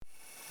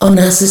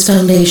Onassis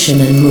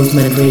Foundation and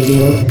Movement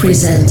Radio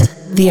present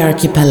The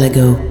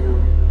Archipelago,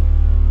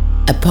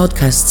 a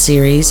podcast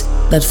series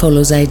that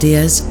follows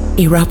ideas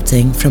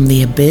erupting from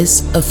the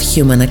abyss of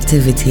human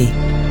activity.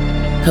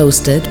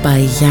 Hosted by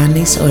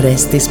Yannis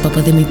Orestis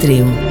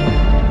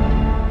Papadimitriou.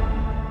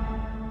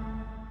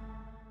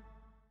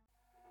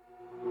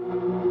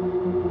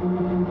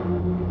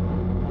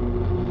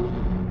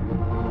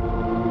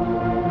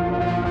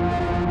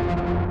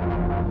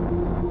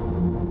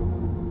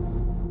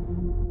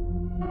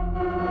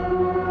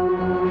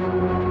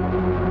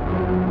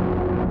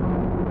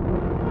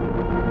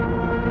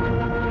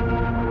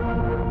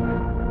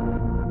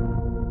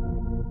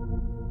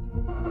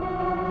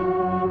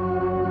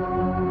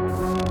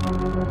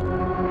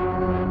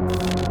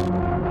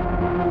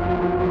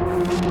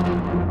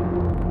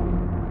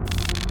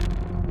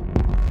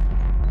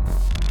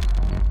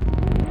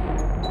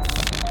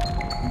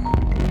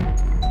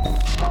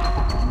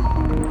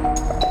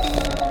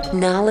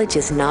 Knowledge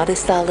is not a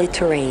solid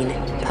terrain,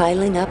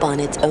 piling up on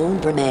its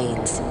own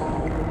remains.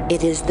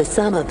 It is the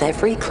sum of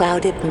every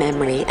clouded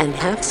memory and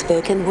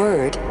half-spoken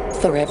word,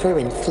 forever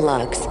in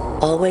flux,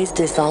 always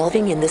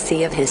dissolving in the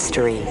sea of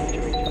history.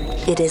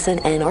 It is an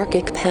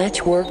anarchic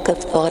patchwork of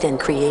thought and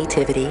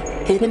creativity,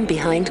 hidden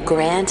behind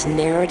grand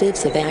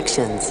narratives of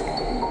actions,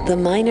 the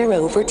minor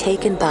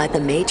overtaken by the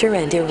major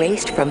and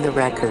erased from the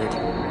record.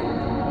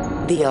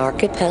 The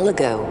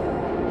Archipelago,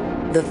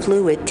 the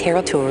fluid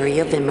territory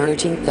of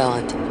emerging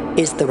thought,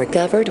 is the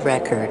recovered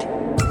record.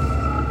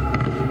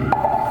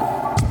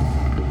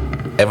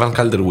 Evan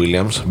Calder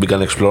Williams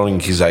began exploring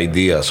his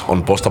ideas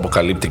on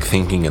post-apocalyptic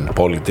thinking and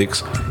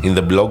politics in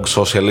the blog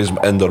Socialism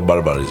and/or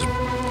Barbarism.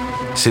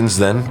 Since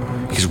then,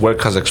 his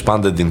work has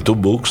expanded in 2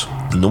 books,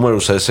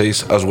 numerous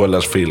essays, as well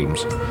as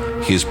films.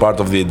 He is part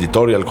of the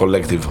editorial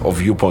collective of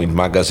Viewpoint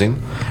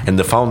Magazine and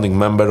the founding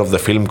member of the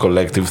film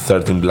collective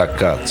 13 Black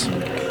Cats.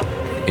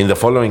 In the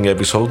following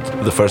episode,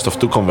 the first of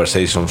 2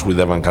 conversations with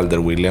Evan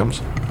Calder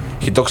Williams,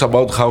 he talks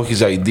about how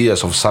his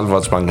ideas of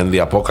Salvagepunk and the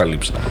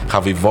apocalypse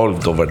have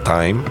evolved over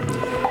time,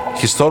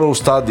 his thorough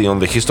study on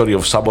the history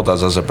of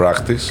sabotage as a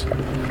practice,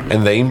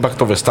 and the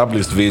impact of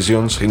established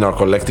visions in our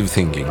collective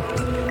thinking.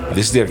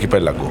 This is The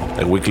Archipelago,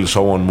 a weekly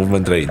show on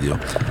Movement Radio.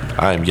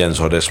 I'm Yannis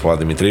Orestis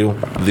Papadimitriou.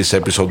 This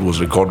episode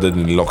was recorded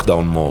in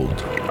lockdown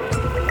mode.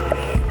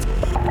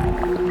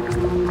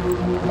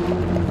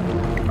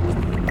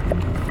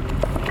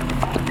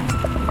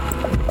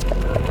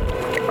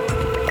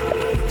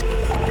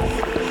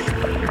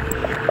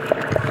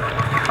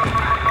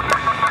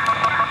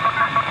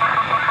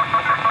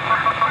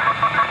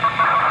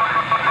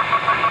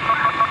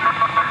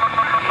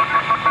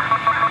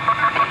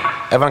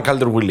 Evan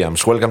Calder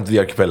Williams, welcome to The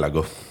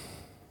Archipelago.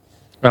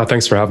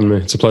 Thanks for having me.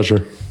 It's a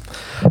pleasure.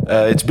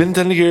 It's been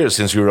 10 years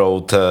since you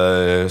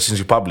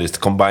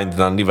published Combined in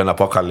an Even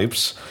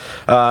Apocalypse.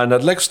 And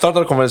I'd like to start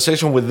our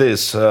conversation with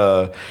this.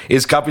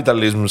 Is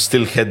capitalism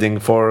still heading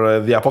for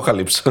the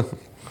apocalypse?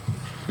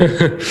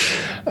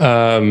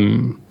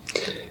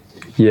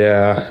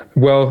 Yeah.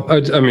 Well,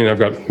 I mean, I've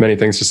got many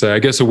things to say. I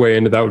guess a way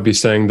into that would be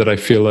saying that I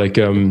feel like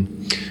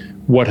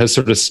what has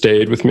sort of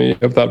stayed with me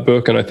of that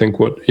book, and I think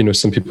what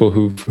some people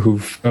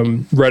who've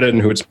read it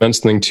and who it's meant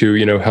something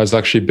to, has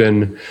actually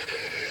been,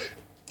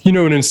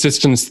 an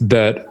insistence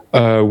that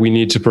we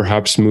need to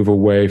perhaps move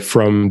away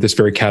from this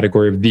very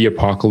category of the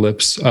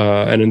apocalypse,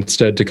 and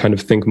instead to kind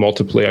of think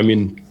multiply. I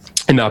mean,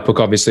 in that book,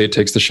 obviously, it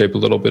takes the shape a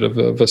little bit of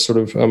a sort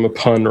of a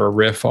pun or a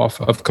riff off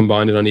of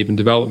Combined and Uneven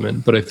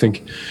Development. But I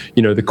think,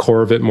 the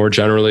core of it more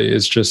generally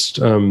is just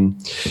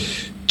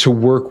to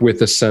work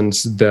with a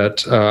sense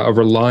that a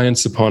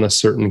reliance upon a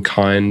certain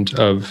kind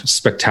of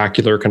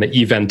spectacular kind of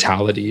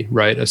eventality,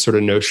 right? A sort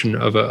of notion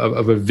of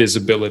a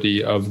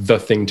visibility of the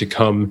thing to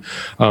come,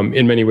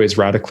 in many ways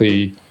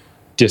radically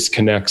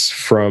disconnects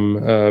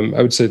from,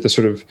 I would say,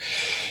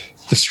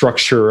 the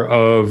structure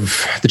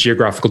of the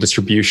geographical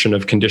distribution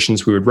of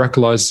conditions we would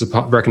recognize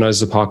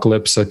as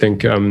apocalypse. I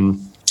think,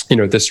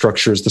 this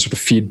structures the sort of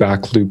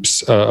feedback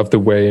loops of the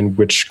way in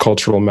which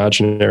cultural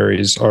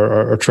imaginaries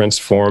are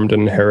transformed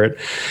and inherit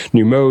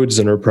new modes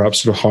and are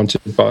perhaps sort of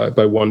haunted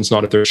by ones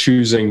not of their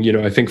choosing.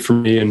 I think for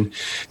me, in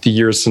the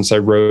years since I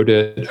wrote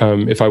it,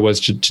 if I was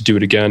to do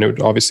it again, it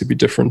would obviously be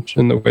different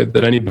in the way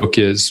that any book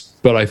is.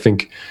 But I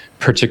think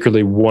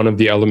particularly one of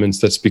the elements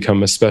that's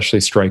become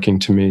especially striking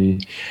to me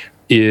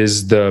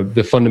is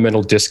the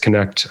fundamental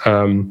disconnect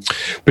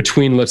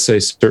between, let's say,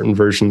 certain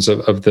versions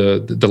of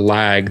the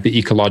lag, the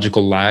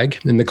ecological lag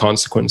in the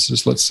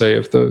consequences, let's say,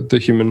 of the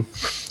human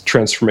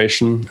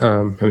transformation.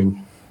 I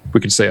mean, we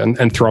could say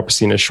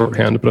Anthropocene is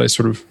shorthand, but I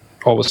sort of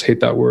always hate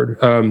that word.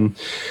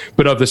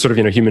 But of the sort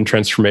of, human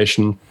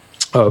transformation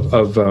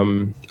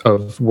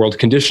of world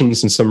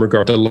conditions in some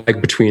regard, the lag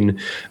between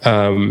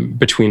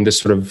this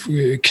sort of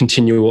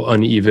continual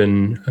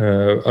uneven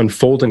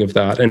unfolding of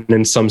that, and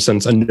in some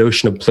sense a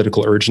notion of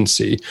political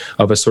urgency,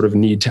 of a sort of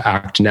need to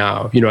act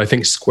now. I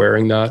think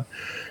squaring that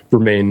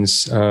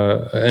remains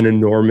an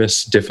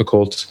enormous,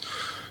 difficult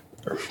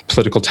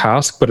political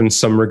task, but in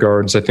some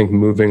regards, I think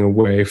moving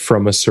away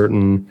from a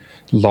certain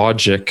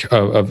logic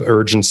of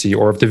urgency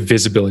or of the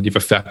visibility of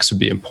effects would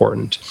be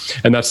important.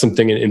 And that's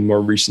something in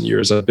more recent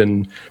years I've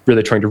been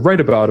really trying to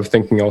write about, of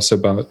thinking also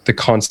about the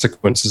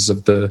consequences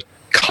of the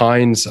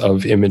kinds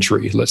of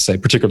imagery, let's say,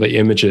 particularly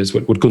images,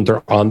 what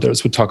Gunther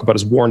Anders would talk about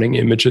as warning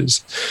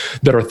images,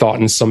 that are thought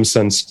in some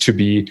sense to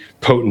be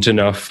potent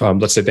enough,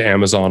 let's say the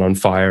Amazon on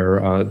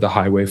fire, the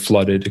highway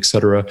flooded,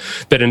 etc.,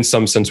 that in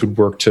some sense would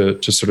work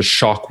to sort of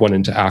shock one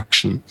into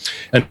action.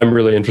 And I'm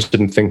really interested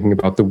in thinking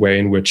about the way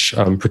in which,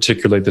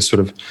 particularly the sort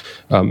of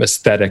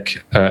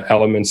aesthetic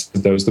elements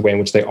of those, the way in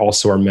which they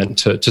also are meant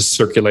to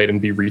circulate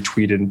and be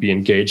retweeted and be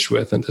engaged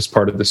with, and as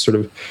part of this sort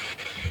of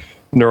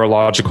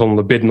neurological and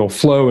libidinal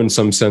flow, in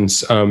some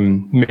sense,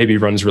 maybe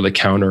runs really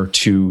counter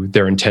to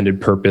their intended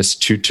purpose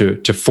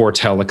to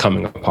foretell a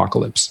coming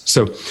apocalypse.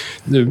 So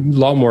a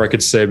lot more I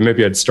could say, but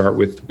maybe I'd start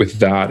with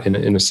that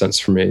in a sense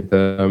for me.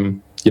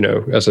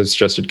 As I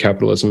suggested,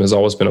 capitalism has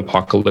always been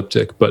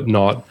apocalyptic, but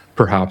not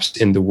perhaps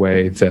in the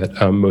way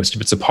that most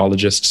of its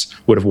apologists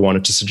would have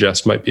wanted to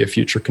suggest might be a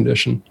future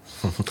condition.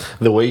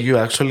 The way you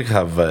actually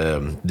have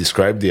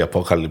described the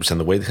apocalypse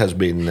and the way it has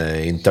been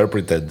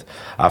interpreted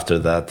after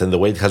that, and the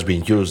way it has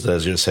been used,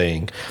 as you're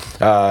saying,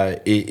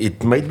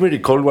 it made me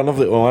recall one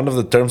of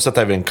the terms that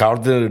I've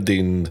encountered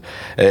in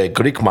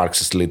Greek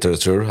Marxist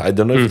literature. I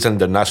don't know if it's an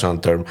international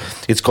term.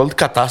 It's called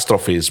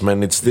catastrophism,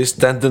 and it's this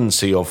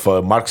tendency of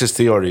Marxist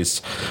theorists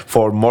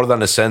for more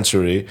than a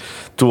century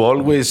to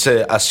always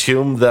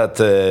assume that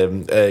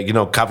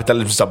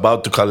capitalism is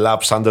about to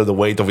collapse under the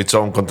weight of its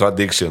own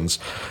contradictions.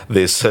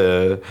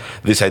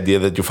 This idea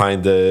that you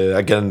find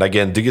again and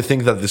again. Do you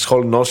think that this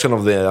whole notion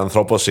of the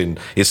Anthropocene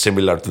is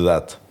similar to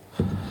that?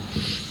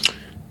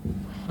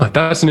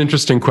 That's an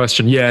interesting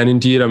question. Yeah, and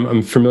indeed,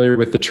 I'm familiar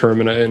with the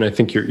term, and I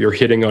think you're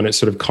hitting on its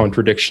sort of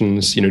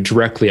contradictions,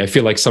 directly. I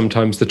feel like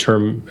sometimes the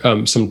term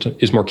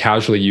is more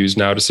casually used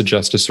now to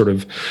suggest a sort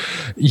of,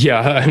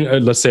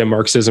 let's say a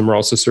Marxism, or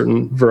also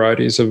certain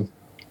varieties of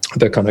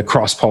the kind of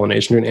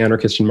cross-pollination between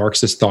anarchist and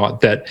Marxist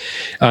thought that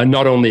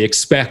not only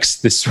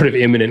expects this sort of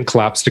imminent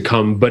collapse to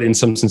come, but in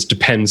some sense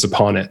depends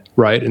upon it,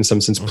 right? In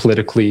some sense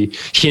politically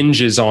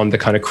hinges on the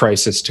kind of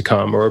crisis to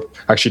come, or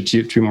actually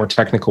to be more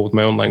technical with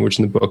my own language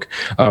in the book,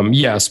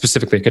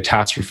 specifically a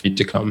catastrophe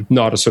to come,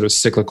 not a sort of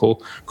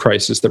cyclical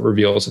crisis that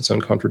reveals its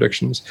own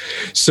contradictions.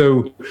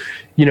 So,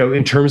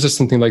 in terms of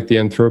something like the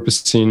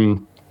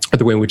Anthropocene,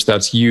 the way in which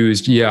that's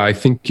used, I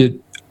think it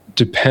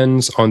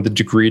depends on the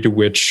degree to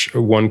which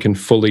one can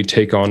fully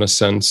take on a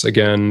sense,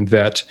 again,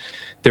 that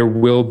there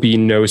will be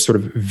no sort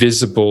of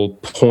visible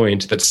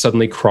point that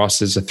suddenly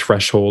crosses a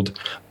threshold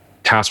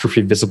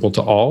catastrophe visible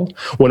to all.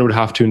 One would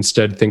have to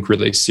instead think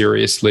really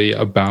seriously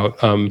about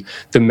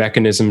the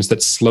mechanisms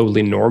that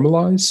slowly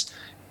normalize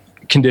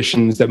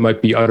conditions that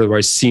might be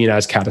otherwise seen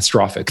as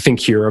catastrophic. Think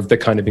here of the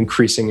kind of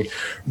increasing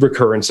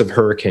recurrence of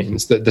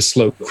hurricanes, the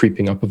slow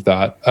creeping up of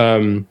that.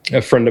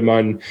 A friend of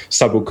mine,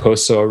 Sabu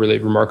Koso, a really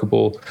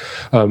remarkable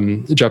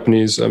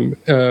Japanese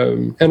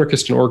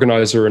anarchist and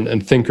organizer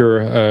and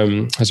thinker,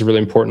 has a really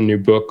important new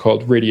book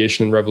called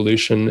Radiation and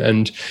Revolution.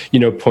 And,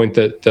 a point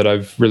that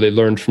I've really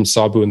learned from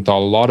Sabu and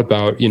thought a lot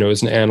about,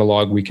 is an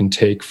analog we can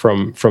take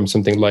from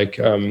something like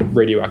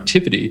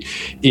radioactivity,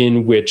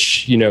 in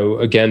which,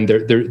 again,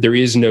 there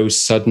is no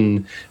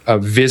sudden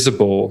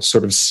visible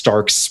sort of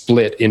stark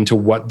split into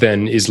what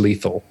then is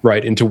lethal,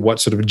 right? Into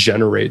what sort of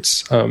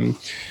generates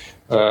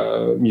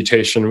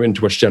mutation,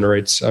 into which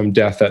generates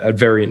death at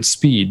variant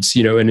speeds,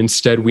 and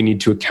instead we need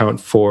to account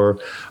for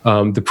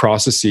the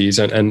processes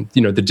and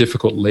the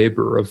difficult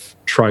labor of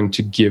trying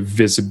to give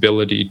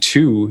visibility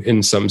to,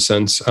 in some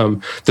sense,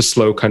 the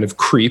slow kind of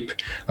creep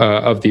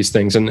of these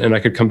things. And I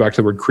could come back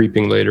to the word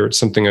creeping later. It's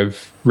something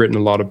I've written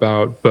a lot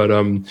about, but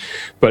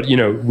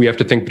we have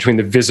to think between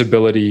the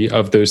visibility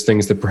of those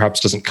things that perhaps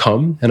doesn't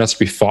come and has to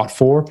be fought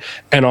for,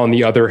 and on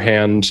the other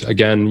hand,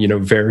 again,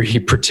 very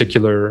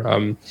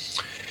particular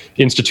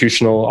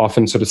institutional,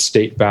 often sort of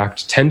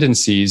state-backed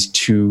tendencies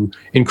to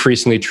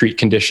increasingly treat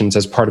conditions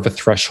as part of a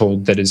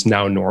threshold that is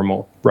now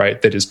normal,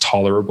 right? That is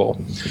tolerable.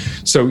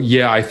 So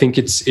I think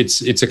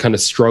it's a kind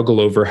of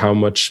struggle over how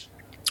much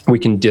we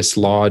can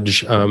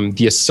dislodge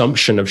the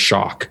assumption of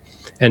shock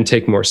and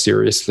take more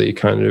seriously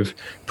kind of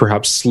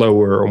perhaps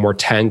slower or more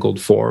tangled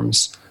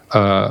forms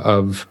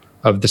of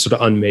the sort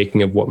of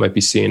unmaking of what might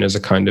be seen as a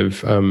kind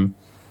of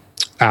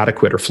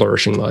adequate or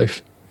flourishing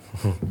life.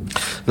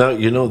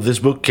 Now, this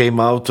book came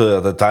out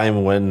at a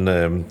time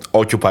when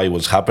Occupy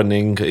was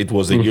happening. It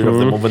was the year of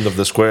the movement of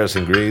the squares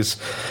in Greece.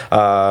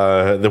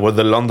 There were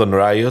the London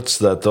riots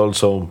that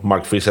also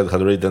Mark Fishett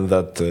had written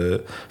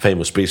that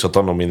famous piece,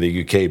 Autonomy in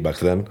the UK, back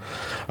then.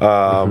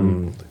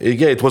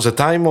 It was a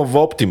time of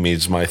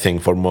optimism, I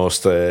think, for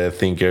most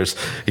thinkers.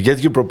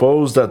 Yet you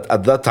proposed that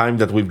at that time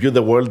that we view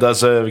the world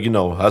as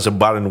a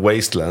barren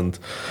wasteland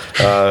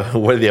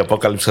where the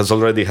apocalypse has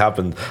already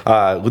happened.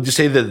 Would you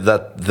say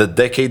that the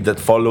decade that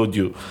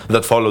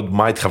followed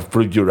might have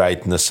proved you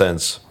right in a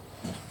sense?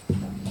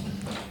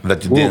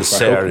 that you didn't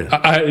share?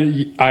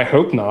 I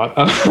hope not.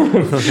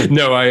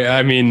 No,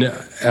 I mean,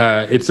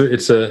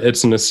 it's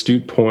an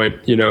astute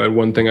point, and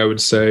one thing I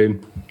would say,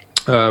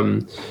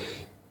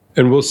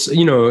 and we'll,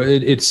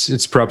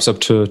 it's perhaps up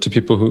to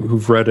people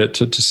who've read it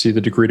to see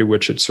the degree to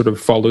which it sort of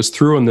follows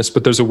through on this.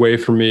 But there's a way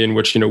for me in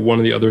which, one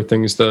of the other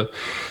things that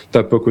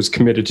book was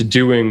committed to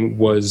doing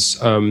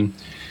was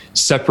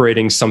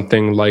separating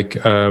something like,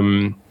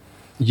 well,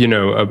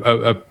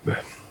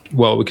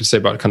 we could say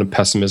about kind of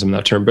pessimism in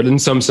that term, but in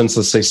some sense,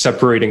 let's say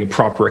separating a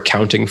proper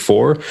accounting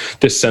for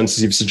this sense,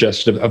 as you've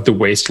suggested, of the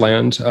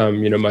wasteland.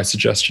 My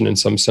suggestion in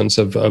some sense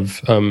of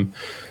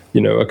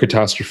a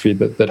catastrophe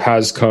that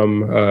has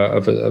come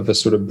of a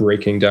sort of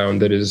breaking down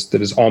that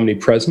is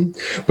omnipresent,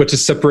 but to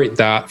separate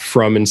that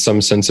from, in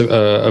some sense,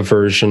 a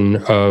version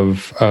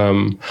of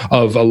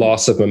a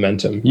loss of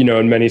momentum.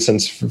 In many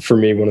sense, for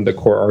me, one of the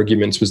core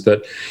arguments was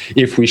that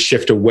if we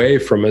shift away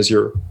from, as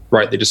you're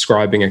rightly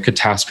describing, a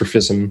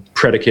catastrophism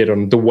predicated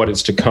on the what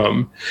is to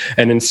come,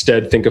 and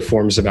instead think of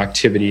forms of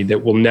activity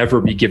that will never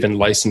be given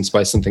license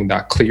by something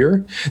that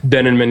clear,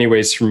 then in many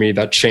ways, for me,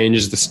 that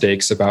changes the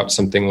stakes about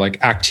something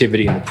like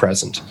activity in the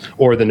present,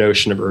 or the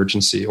notion of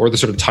urgency, or the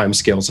sort of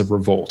timescales of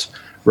revolt,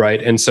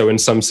 right? And so in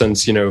some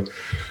sense,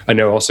 I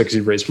know also because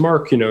you raised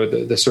Mark,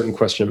 the certain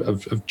question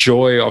of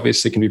joy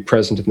obviously can be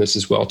present in this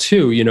as well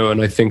too,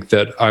 and I think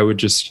that I would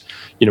just,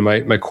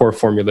 my core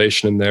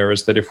formulation in there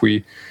is that if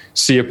we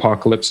see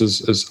apocalypse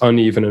as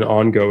uneven and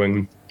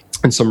ongoing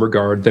in some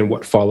regard, then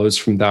what follows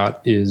from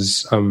that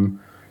is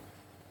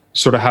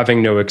sort of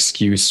having no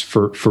excuse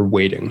for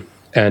waiting,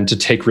 and to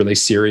take really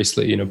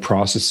seriously,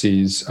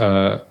 processes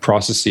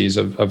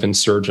of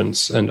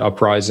insurgence and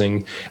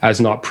uprising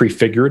as not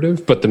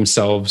prefigurative, but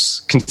themselves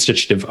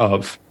constitutive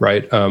of,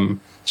 right,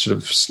 sort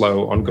of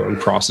slow, ongoing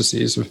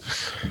processes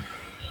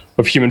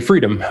of human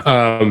freedom.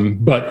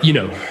 But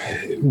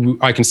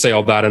I can say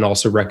all that and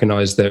also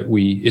recognize that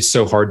it's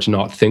so hard to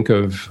not think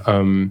of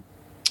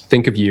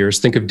years,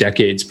 think of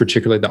decades,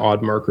 particularly the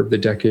odd marker of the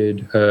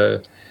decade.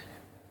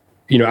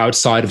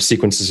 Outside of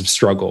sequences of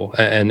struggle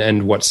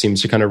and what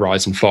seems to kind of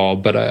rise and fall.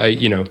 But I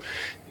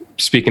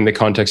speaking in the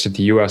context of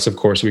the US, of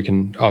course, we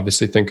can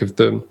obviously think of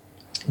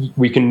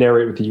we can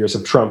narrate with the years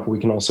of Trump. We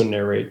can also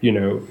narrate,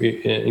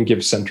 and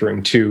give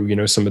centering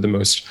to, some of the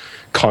most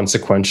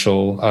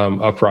consequential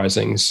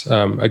uprisings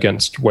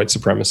against white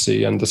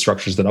supremacy and the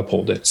structures that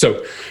uphold it.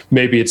 So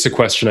maybe it's a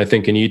question, I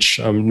think, in each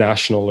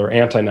national or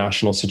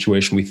anti-national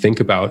situation we think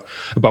about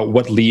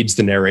what leads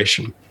the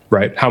narration,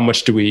 right? How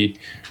much do we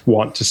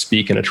want to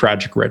speak in a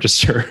tragic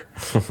register?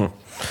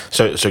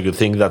 So you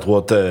think that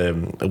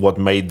what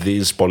made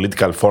these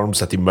political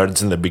forms that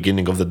emerged in the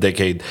beginning of the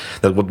decade,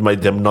 that what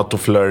made them not to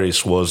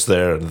flourish was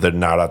their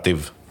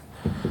narrative?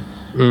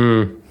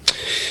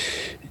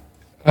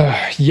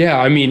 Yeah,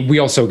 I mean, we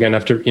also, again,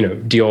 have to,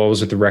 deal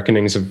always with the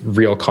reckonings of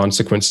real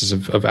consequences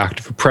of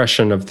active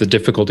oppression, of the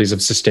difficulties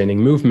of sustaining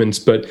movements.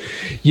 But,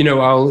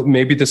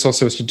 maybe this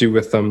also has to do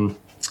with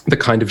the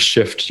kind of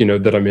shift,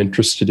 that I'm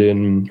interested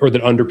in, or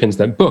that underpins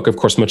that book. Of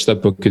course, much of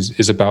that book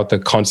is about the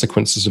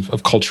consequences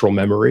of cultural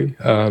memory,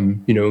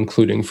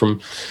 including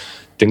from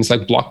things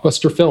like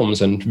blockbuster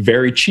films and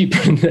very cheap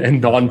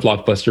and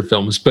non-blockbuster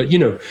films. But,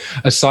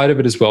 aside of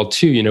it as well,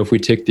 too, if we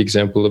take the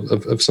example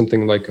of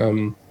something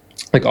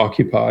like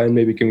Occupy, and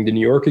maybe giving the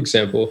New York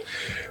example,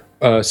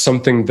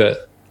 something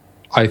that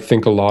I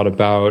think a lot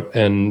about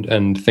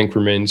and think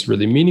remains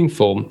really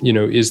meaningful,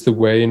 is the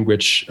way in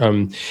which,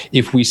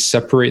 if we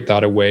separate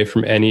that away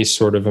from any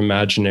sort of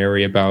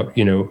imaginary about,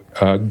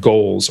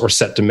 goals or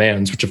set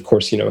demands, which of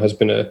course, has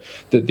been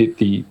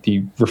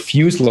the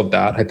refusal of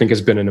that, I think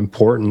has been an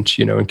important,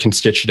 and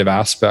constitutive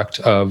aspect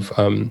of,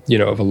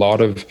 of a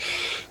lot of,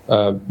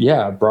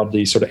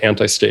 broadly sort of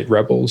anti-state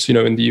rebels,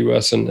 in the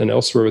US and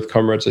elsewhere with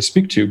comrades I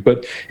speak to.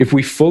 But if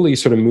we fully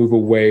sort of move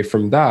away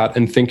from that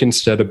and think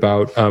instead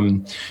about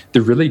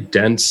the really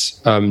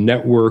dense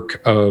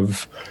network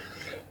of,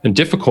 and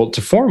difficult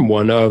to form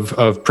one,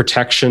 of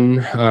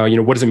protection,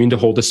 what does it mean to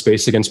hold a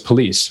space against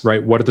police,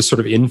 right? What are the sort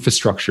of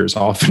infrastructures,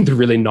 often the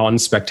really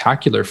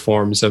non-spectacular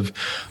forms of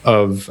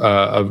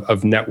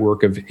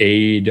network, of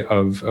aid,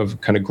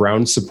 of kind of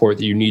ground support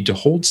that you need to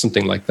hold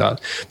something like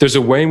that? There's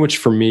a way in which,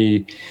 for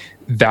me,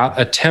 that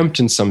attempt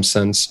in some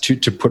sense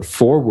to put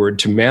forward,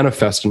 to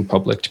manifest in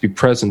public, to be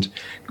present,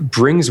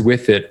 brings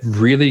with it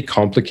really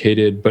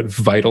complicated but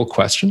vital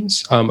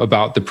questions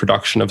about the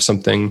production of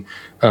something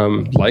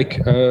like,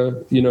 a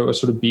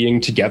sort of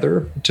being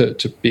together,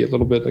 to be a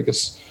little bit, I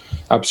guess,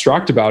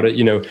 abstract about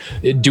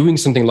it. Doing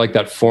something like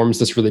that forms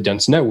this really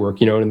dense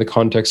network, and in the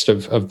context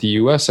of the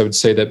US, I would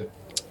say that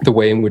the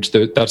way in which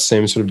that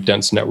same sort of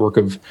dense network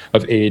of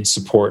aid,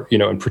 support,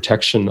 and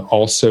protection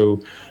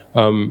also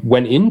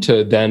went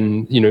into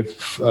then,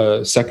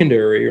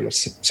 secondary,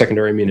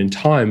 I mean in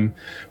time,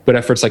 but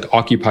efforts like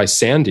Occupy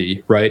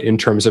Sandy, right, in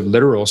terms of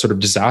literal sort of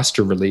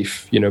disaster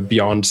relief,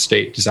 beyond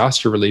state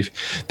disaster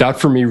relief, that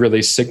for me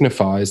really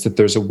signifies that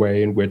there's a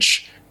way in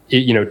which,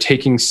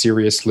 taking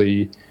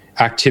seriously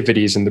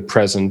activities in the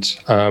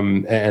present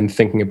and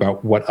thinking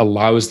about what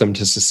allows them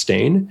to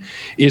sustain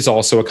is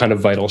also a kind of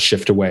vital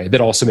shift away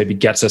that also maybe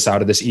gets us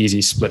out of this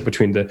easy split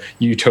between the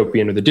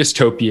utopian or the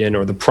dystopian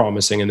or the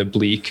promising and the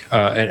bleak,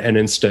 and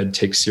instead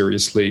take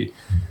seriously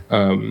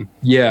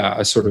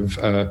a sort of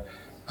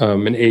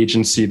an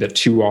agency that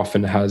too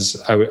often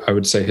has, I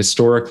would say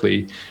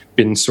historically,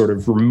 been sort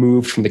of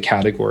removed from the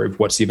category of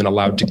what's even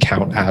allowed to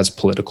count as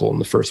political in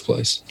the first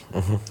place.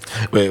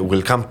 Mm-hmm.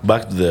 We'll come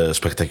back to the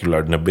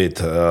spectacular in a bit.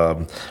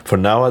 For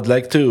now, I'd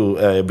like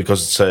to,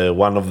 because it's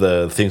one of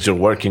the things you're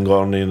working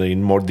on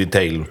in more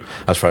detail,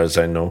 as far as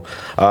I know.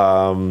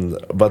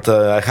 But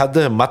I had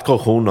Matt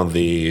Colquhoun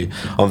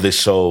on this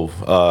show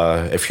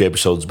a few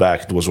episodes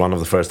back. It was one of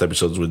the first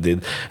episodes we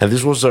did, and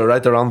this was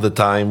right around the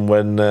time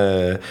when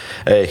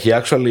he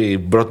actually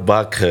brought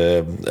back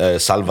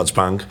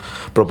Salvagepunk,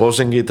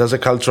 proposing it as a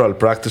cultural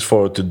practice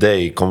for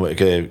today,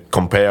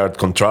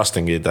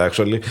 contrasting it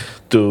actually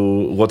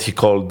to what he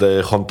called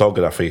the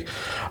hauntography.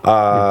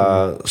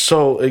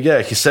 So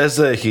he says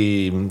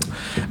he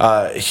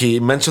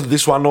mentioned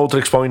this One Old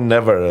Tricks Point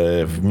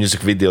Never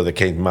music video that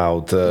came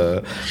out,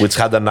 which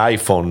had an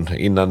iPhone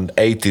in an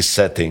 80s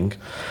setting,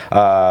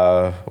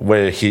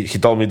 where he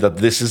told me that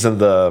this isn't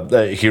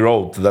he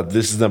wrote that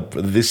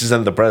this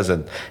isn't the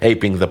present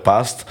aping the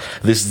past.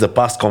 This is the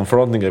past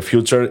confronting a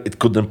future it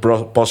couldn't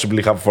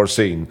possibly have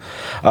foreseen.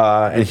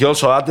 And he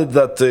also added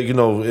that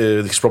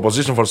his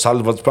proposition for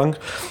Salvagepunk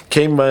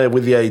came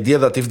with the idea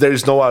that if there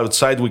is no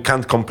outside, we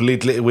can't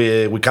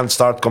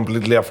start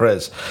completely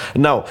afresh.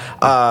 Now,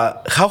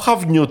 how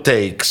have new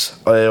takes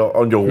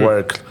on your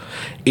work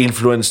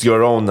influenced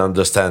your own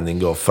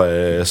understanding of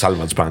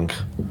Salvagepunk?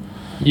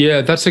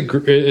 Yeah,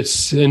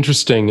 it's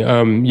interesting,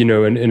 and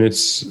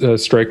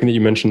it's striking that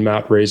you mentioned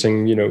Matt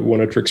raising,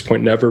 One Tricks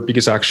Point Never,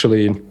 because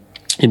actually,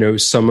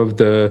 some of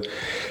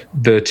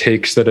the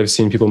takes that I've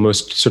seen people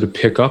most sort of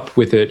pick up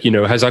with it,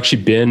 has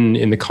actually been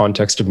in the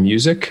context of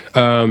music,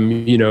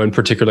 and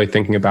particularly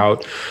thinking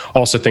about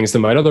also things that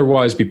might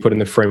otherwise be put in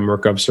the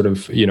framework of sort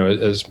of,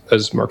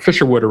 as Mark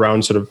Fisher would,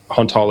 around sort of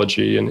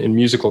hauntology and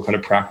musical kind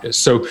of practice.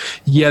 So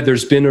yeah,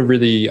 there's been a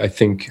really, I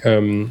think,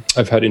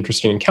 I've had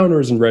interesting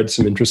encounters and read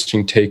some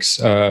interesting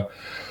takes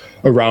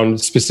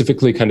around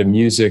specifically kind of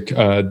music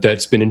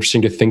that's been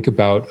interesting to think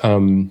about.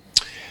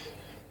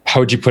 How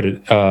would you put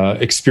it?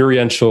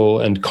 Experiential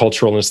and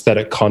cultural and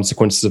aesthetic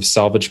consequences of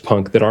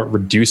salvagepunk that aren't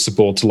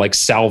reducible to like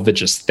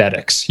salvage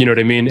aesthetics. You know what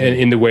I mean? And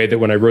in the way that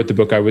when I wrote the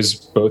book, I was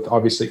both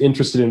obviously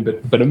interested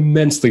in, but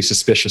immensely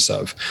suspicious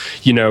of.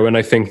 And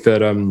I think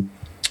that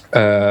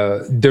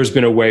there's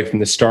been a way from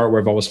the start where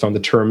I've always found the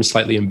term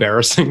slightly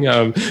embarrassing.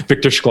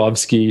 Victor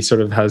Shklovsky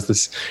sort of has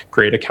this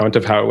great account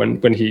of how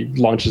when he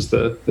launches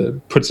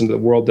puts into the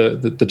world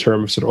the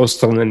term sort of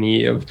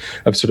ostrananie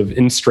of sort of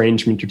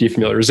estrangement or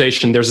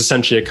defamiliarization. There's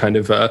essentially a kind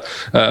of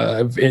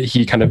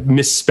he kind of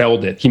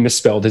misspelled it. He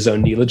misspelled his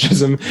own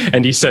neologism,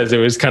 and he says it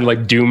was kind of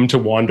like doomed to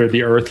wander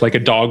the earth like a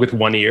dog with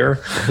one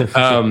ear.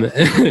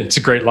 It's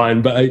a great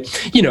line, but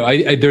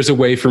I there's a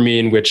way for me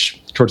in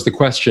which, towards the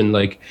question,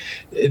 like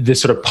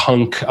this sort of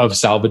punk of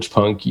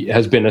salvagepunk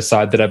has been a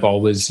side that I've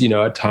always,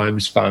 at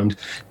times found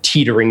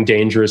teetering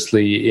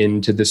dangerously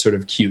into this sort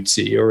of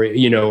cutesy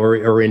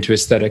or into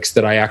aesthetics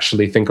that I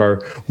actually think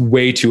are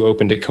way too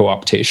open to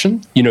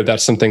co-optation.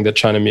 That's something that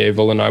China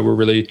Miéville and I were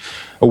really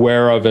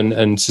aware of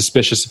and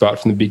suspicious about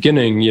from the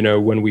beginning,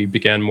 when we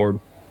began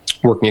more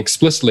working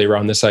explicitly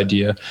around this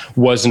idea,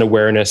 was an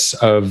awareness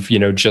of,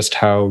 just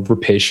how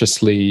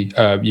rapaciously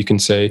you can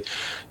say,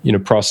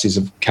 processes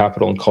of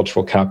capital and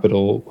cultural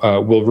capital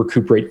will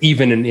recuperate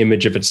even an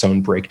image of its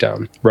own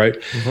breakdown, right?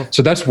 Mm-hmm.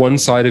 So that's one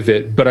side of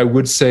it. But I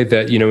would say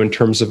that, in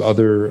terms of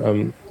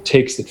other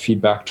takes that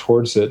feed back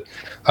towards it,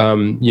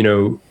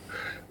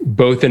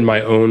 both in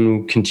my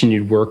own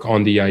continued work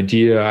on the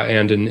idea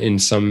and in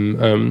some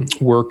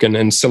work and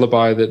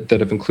syllabi that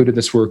have included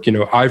this work,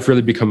 I've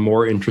really become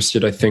more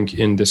interested, I think,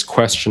 in this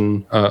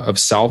question of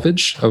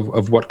salvage,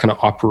 of what kind of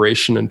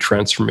operation and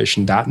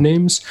transformation that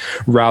names,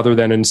 rather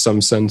than in some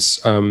sense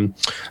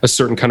a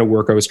certain kind of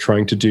work I was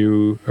trying to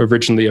do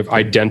originally of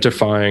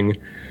identifying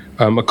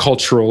a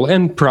cultural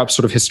and perhaps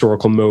sort of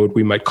historical mode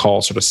we might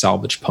call sort of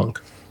salvage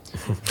punk.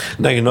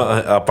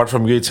 Now, apart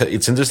from you, it's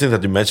interesting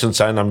that you mentioned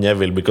China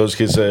Miéville, because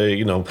he's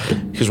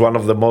he's one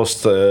of the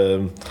most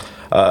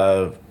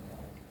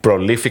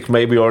prolific,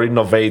 maybe, or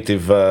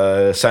innovative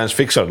science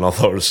fiction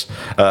authors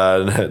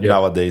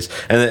nowadays.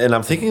 And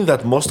I'm thinking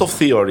that most of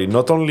theory,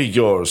 not only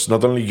your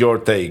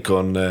take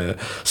on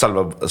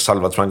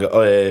Salvagepunk,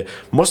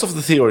 most of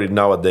the theory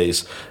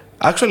nowadays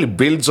actually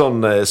builds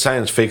on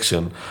science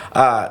fiction.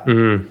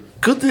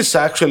 Could this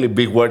actually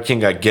be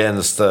working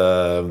against,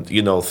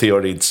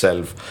 theory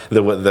itself?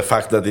 The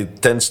fact that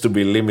it tends to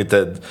be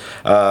limited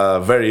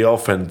very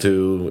often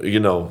to,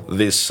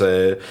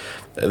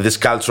 this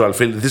cultural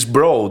field, this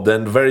broad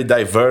and very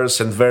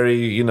diverse and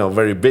very,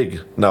 very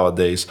big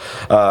nowadays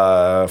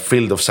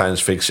field of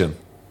science fiction.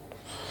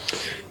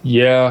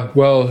 Yeah,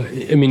 well,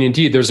 I mean,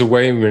 indeed, there's a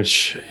way in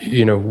which,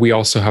 we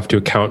also have to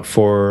account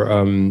for,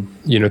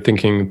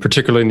 thinking,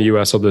 particularly in the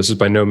US, although this is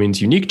by no means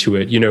unique to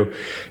it,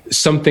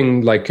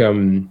 something like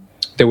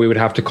that we would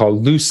have to call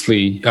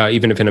loosely,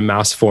 even if in a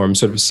mass form,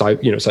 sort of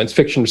science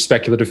fiction or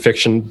speculative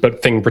fiction,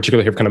 but thinking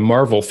particularly of kind of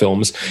Marvel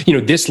films.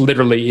 This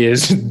literally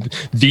is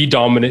the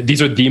dominant,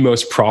 these are the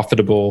most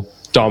profitable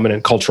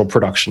dominant cultural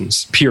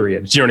productions,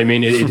 period. Do you know what I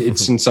mean?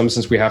 It's in some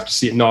sense, we have to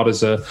see it not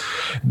as a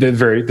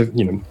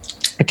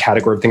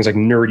category of things like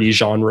nerdy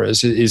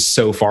genres is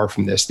so far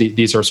from this.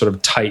 These are sort of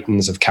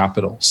titans of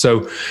capital.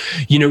 So,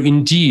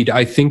 indeed,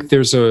 I think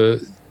there's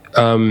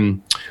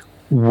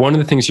one of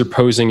the things you're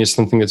posing is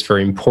something that's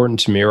very important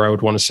to me, or I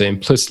would want to say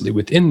implicitly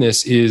within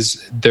this,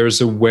 is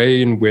there's a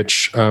way in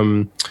which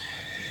let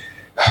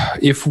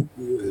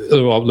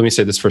me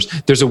say this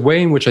first. There's a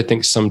way in which I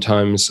think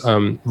sometimes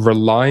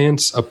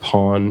reliance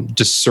upon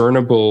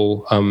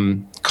discernible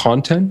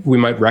content we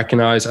might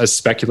recognize as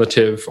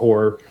speculative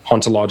or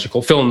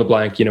ontological, fill in the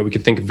blank, we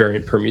could think of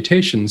variant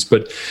permutations,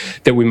 but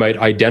that we might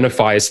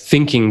identify as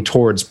thinking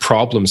towards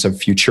problems of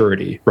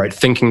futurity, right?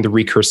 Thinking the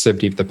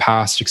recursivity of the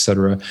past,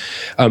 etc.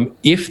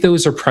 If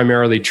those are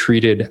primarily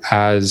treated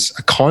as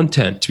a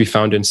content to be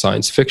found in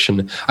science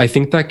fiction, I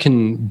think that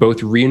can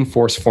both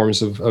reinforce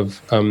forms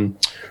of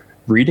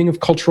reading of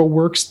cultural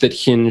works that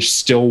hinge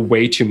still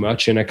way too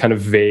much in a kind of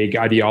vague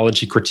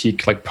ideology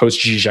critique, like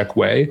post-Zizek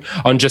way,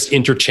 on just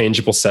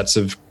interchangeable sets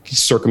of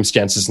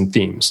circumstances and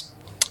themes,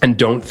 and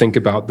don't think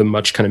about the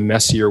much kind of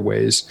messier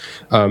ways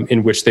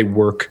in which they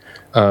work,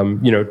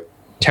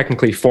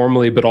 technically,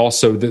 formally, but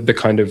also the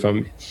kind of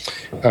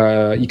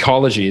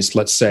ecologies,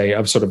 let's say,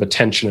 of sort of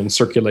attention and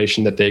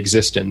circulation that they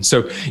exist in.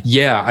 So,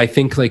 yeah, I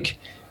think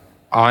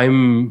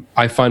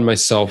I find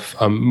myself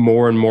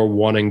more and more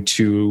wanting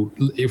to,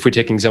 if we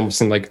take an example of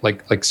something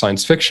like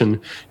science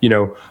fiction,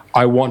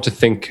 I want to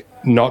think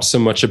not so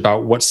much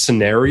about what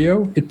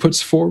scenario it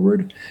puts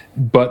forward,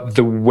 but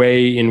the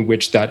way in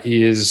which that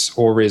is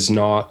or is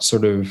not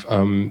sort of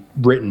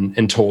written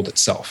and told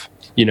itself.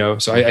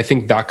 So I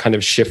think that kind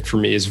of shift for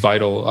me is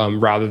vital,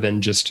 rather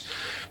than just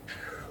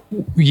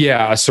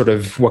sort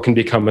of what can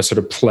become a sort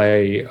of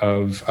play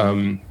of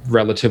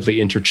relatively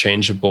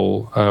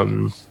interchangeable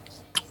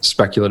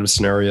speculative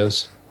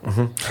scenarios.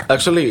 Mm-hmm.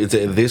 Actually,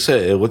 this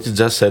what you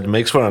just said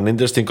makes for an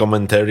interesting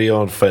commentary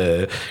of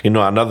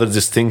another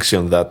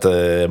distinction that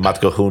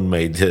Matt Cohun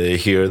made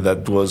here.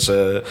 That was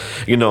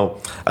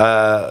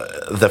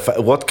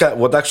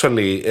what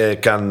actually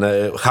can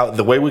how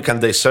the way we can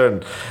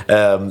discern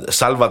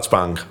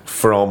Salvagepunk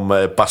from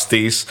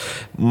pastiche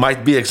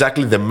might be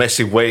exactly the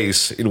messy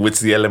ways in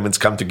which the elements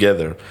come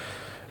together.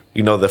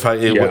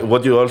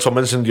 What you also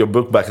mentioned in your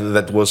book back,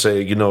 that was,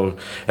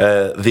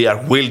 they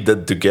are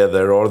wielded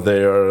together, or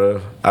they are,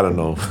 I don't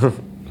know.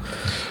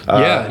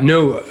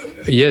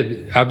 Yeah,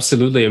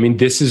 absolutely. I mean,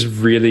 this is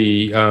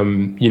really,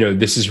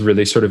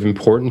 sort of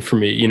important for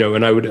me,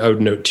 and I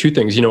would note two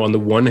things. On the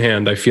one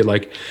hand, I feel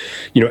like,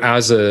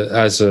 as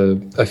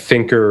a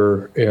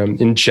thinker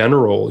in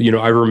general,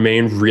 I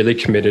remain really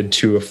committed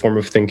to a form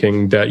of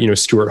thinking that,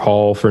 Stuart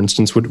Hall, for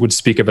instance, would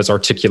speak of as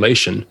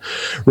articulation,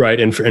 right?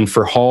 And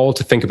for Hall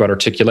to think about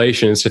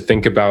articulation is to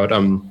think about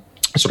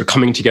sort of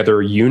coming together,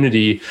 a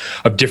unity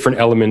of different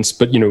elements,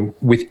 but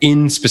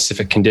within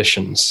specific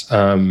conditions.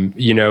 And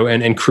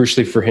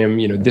crucially for him,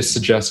 this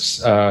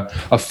suggests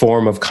a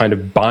form of kind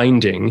of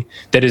binding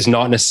that is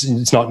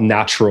it's not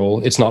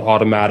natural, it's not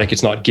automatic,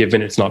 it's not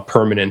given, it's not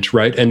permanent,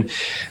 right? And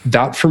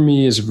that for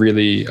me is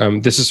really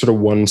this is sort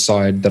of one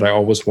side that I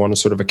always want to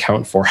sort of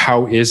account for.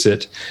 How is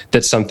it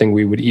that something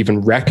we would even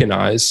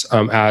recognize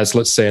as,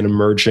 let's say, an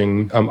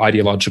emerging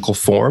ideological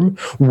form?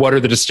 What are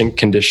the distinct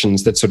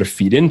conditions that sort of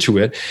feed into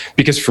it?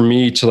 Because for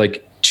me to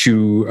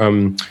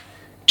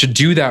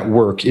do that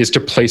work is to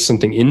place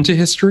something into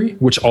history,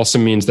 which also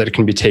means that it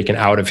can be taken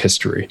out of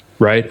history,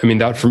 right? I mean,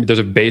 that for me, there's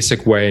a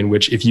basic way in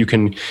which if you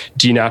can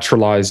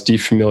denaturalize,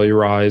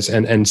 defamiliarize,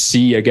 and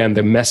see again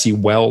the messy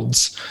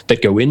welds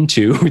that go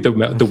into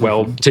the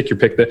weld. Take your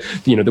pick.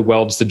 The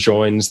welds, the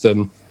joins,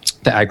 the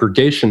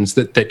aggregations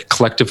that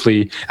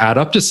collectively add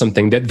up to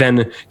something that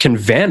then can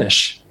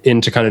vanish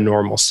into kind of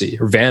normalcy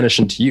or vanish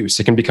into use.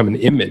 It can become an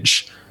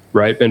image.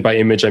 Right. And by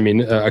image, I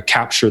mean a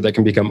capture that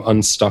can become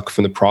unstuck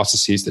from the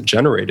processes that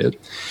generate it.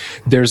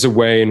 There's a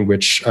way in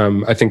which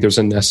I think there's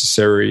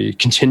a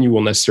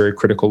continual necessary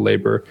critical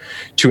labor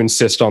to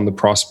insist on the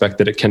prospect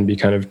that it can be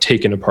kind of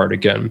taken apart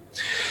again.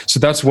 So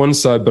that's one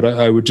side. But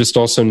I would just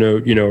also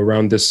note,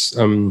 around this,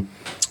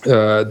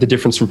 the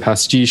difference from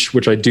pastiche,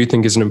 which I do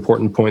think is an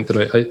important point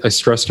that I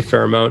stressed a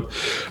fair amount.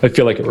 I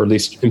feel like, or at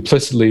least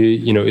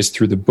implicitly, is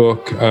through the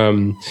book,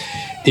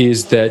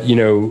 is that,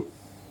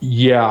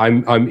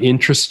 I'm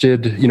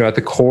interested, at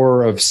the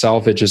core of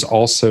Salvage is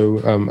also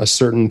a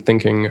certain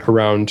thinking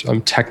around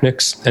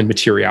technics and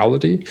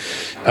materiality,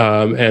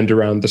 and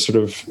around the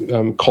sort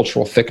of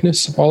cultural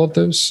thickness of all of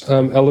those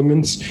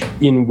elements,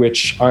 in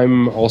which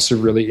I'm also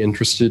really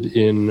interested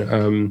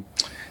in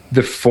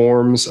the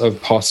forms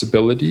of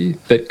possibility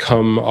that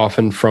come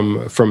often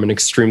from an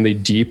extremely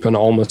deep and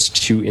almost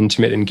too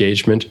intimate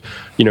engagement,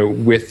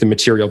 with the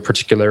material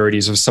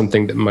particularities of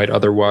something that might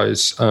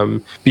otherwise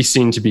be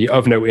seen to be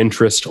of no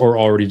interest or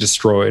already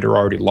destroyed or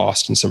already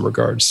lost in some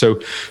regard. So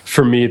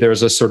for me,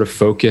 there's a sort of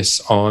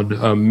focus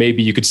on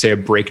maybe you could say a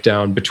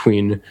breakdown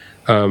between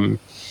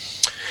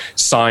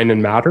sign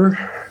and matter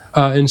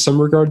in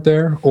some regard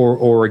there,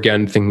 or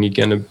again, thinking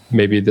again of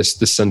maybe the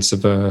sense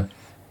of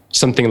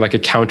something like a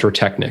counter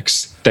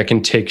technics that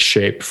can take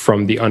shape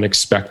from the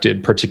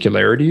unexpected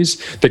particularities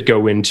that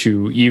go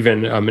into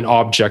even an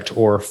object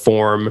or a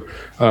form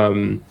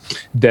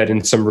that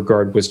in some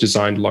regard was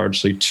designed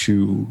largely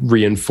to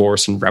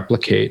reinforce and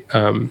replicate,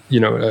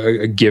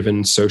 a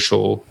given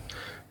social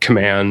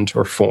command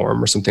or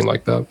form or something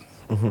like that.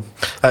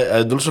 Mm-hmm.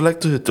 I'd also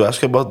like to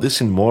ask about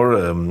this in more,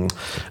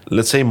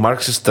 let's say,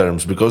 Marxist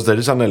terms, because there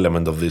is an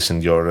element of this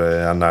in your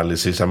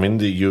analysis. I mean,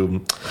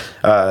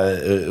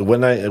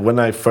 when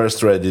I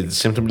first read it, it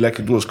seemed to me like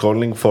it was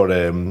calling for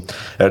a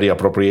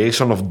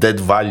reappropriation of dead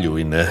value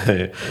in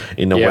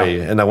a way.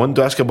 And I want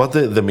to ask about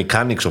the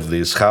mechanics of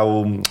this.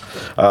 How,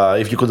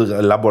 if you could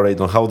elaborate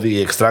on how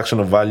the extraction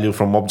of value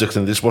from objects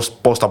in this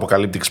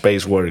post-apocalyptic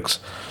space works.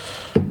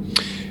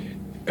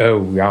 Oh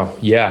wow,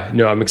 yeah.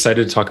 No, I'm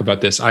excited to talk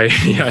about this. I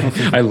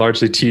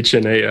largely teach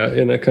in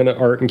a kind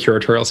of art and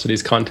curatorial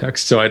studies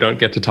context, so I don't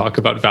get to talk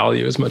about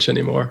value as much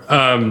anymore.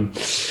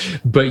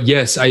 But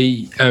yes,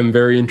 I am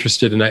very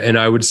interested, and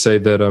I would say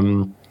that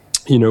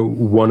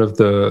one of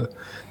the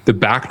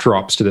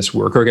backdrops to this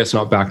work, or I guess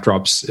not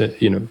backdrops,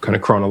 kind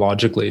of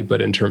chronologically,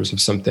 but in terms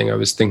of something I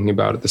was thinking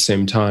about at the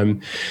same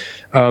time,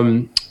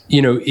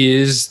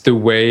 is the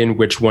way in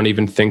which one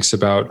even thinks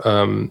about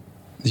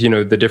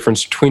the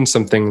difference between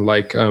something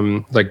like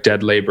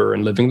dead labor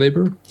and living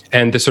labor,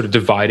 and the sort of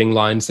dividing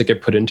lines that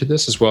get put into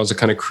this, as well as a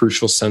kind of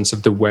crucial sense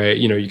of the way,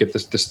 you get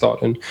this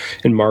thought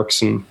in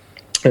Marx and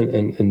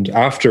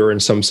after,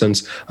 in some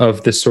sense,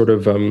 of this sort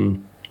of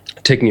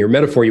taking your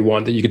metaphor you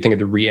want, that you could think of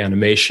the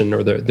reanimation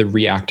or the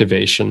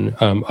reactivation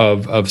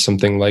of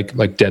something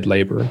like dead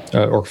labor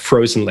or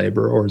frozen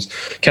labor, or as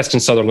Keston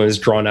Sutherland has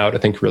drawn out, I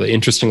think really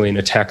interestingly in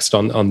a text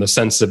on the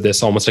sense of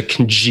this almost a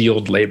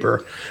congealed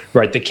labor,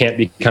 right, that can't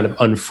be kind of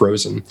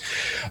unfrozen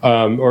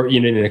or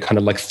in a kind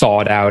of like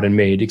thawed out and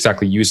made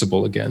exactly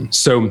usable again.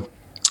 So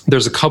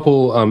there's a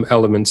couple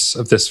elements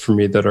of this for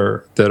me that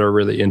are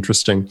really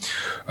interesting.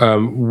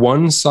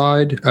 One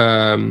side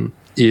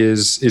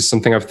is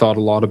something I've thought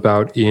a lot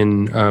about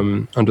in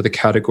under the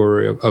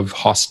category of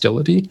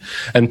hostility,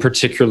 and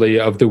particularly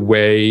of the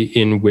way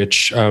in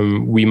which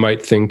we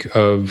might think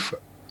of,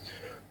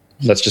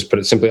 let's just put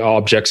it simply,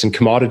 objects and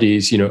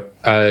commodities,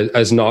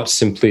 as not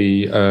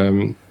simply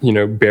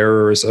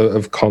bearers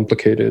of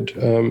complicated,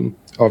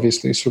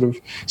 obviously sort of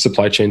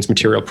supply chains,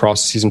 material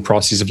processes, and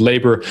processes of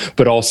labor,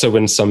 but also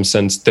in some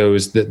sense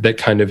those that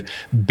kind of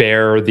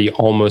bear the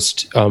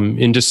almost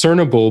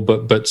indiscernible,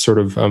 but sort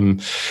of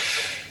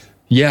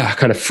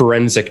kind of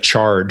forensic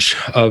charge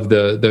of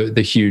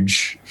the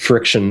huge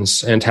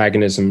frictions,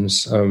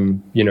 antagonisms,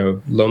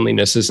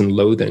 lonelinesses and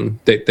loathing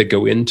that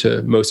go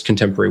into most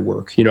contemporary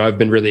work. I've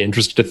been really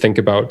interested to think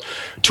about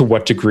to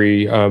what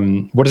degree,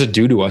 what does it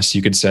do to us,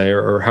 you could say,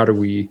 or how do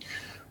we,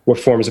 what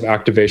forms of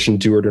activation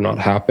do or do not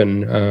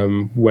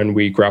happen when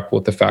we grapple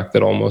with the fact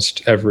that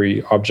almost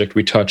every object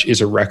we touch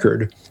is a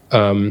record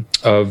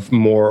of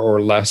more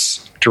or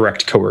less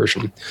direct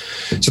coercion.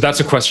 So that's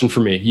a question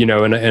for me,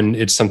 and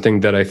it's something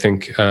that I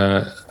think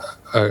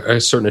a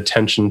certain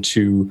attention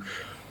to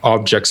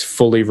objects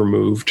fully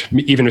removed,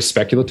 even if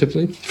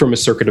speculatively, from a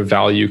circuit of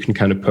value can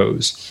kind of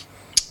pose.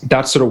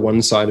 That's sort of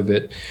one side of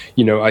it.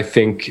 I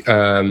think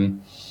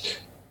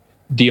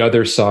the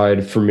other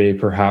side for me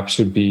perhaps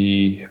would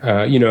be,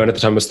 and at the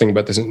time I was thinking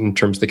about this in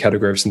terms of the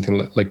category of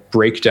something like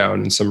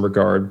breakdown in some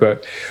regard,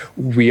 but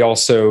we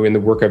also, in the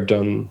work I've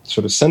done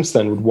sort of since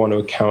then, would want to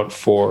account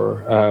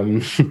for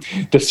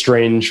the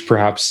strange,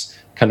 perhaps,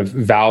 kind of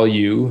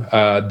value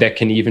that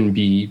can even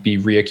be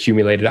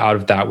reaccumulated out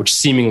of that, which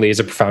seemingly is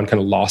a profound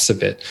kind of loss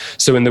of it.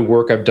 So in the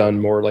work I've done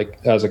more like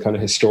as a kind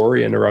of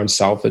historian around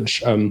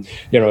salvage, I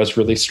was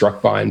really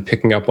struck by and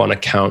picking up on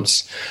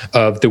accounts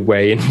of the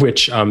way in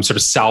which sort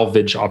of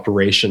salvage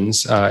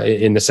operations,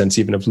 in the sense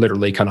even of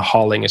literally kind of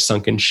hauling a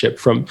sunken ship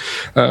from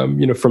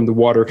the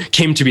water,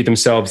 came to be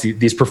themselves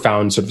these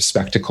profound sort of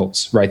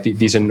spectacles, right?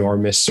 These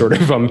enormous sort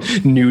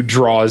of new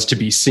draws to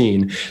be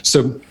seen.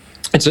 So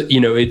it's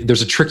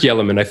there's a tricky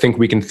element. I think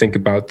we can think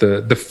about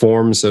the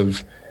forms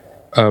of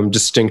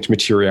distinct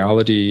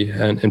materiality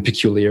and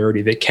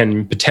peculiarity that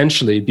can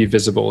potentially be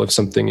visible if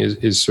something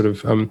is sort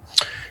of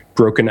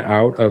broken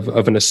out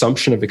of an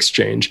assumption of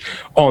exchange.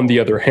 On the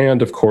other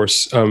hand, of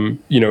course,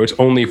 it's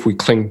only if we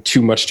cling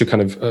too much to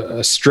kind of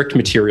a strict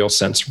material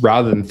sense,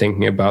 rather than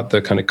thinking about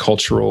the kind of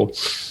cultural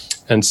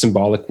and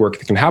symbolic work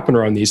that can happen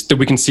around these, that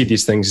we can see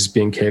these things as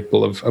being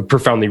capable of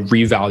profoundly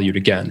revalued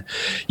again.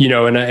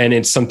 And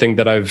it's something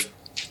that I've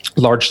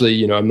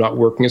largely, I'm not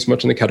working as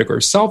much in the category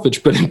of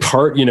salvage, but in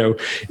part,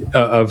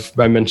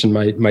 I mentioned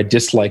my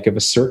dislike of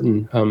a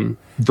certain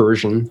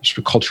version, sort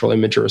of cultural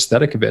image or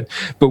aesthetic of it.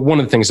 But one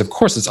of the things, of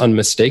course, that's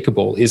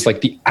unmistakable is like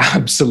the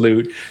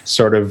absolute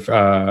sort of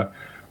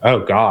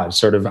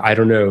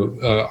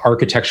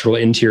architectural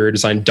interior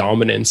design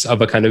dominance of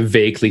a kind of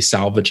vaguely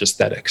salvage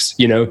aesthetics,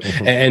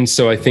 Mm-hmm. And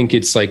so I think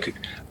it's like,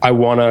 I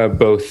want to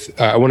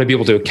be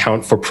able to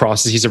account for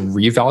processes of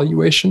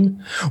reevaluation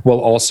while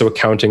also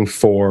accounting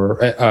for,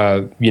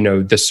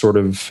 the sort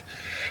of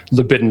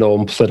libidinal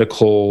and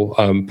political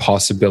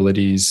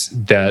possibilities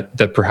that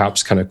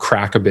perhaps kind of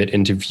crack a bit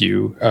into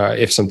view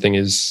if something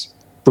is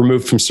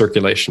removed from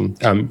circulation,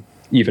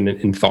 even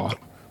in thought.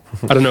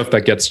 I don't know if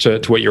that gets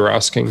to what you're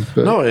asking.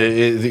 But. No,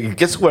 it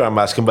gets where I'm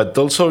asking, but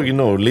also,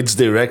 leads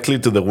directly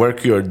to the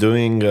work you're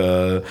doing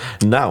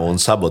now on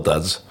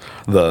sabotage,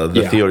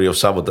 the theory of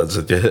sabotage,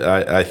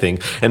 I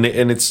think. And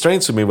it's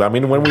strange to me. I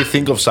mean, when we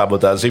think of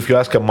sabotage, if you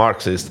ask a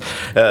Marxist,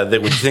 they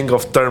would think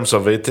of terms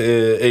of it,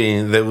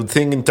 they would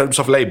think in terms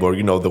of labor,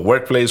 the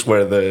workplace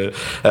where the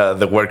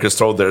workers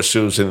throw their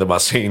shoes in the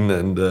machine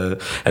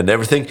and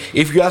everything.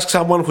 If you ask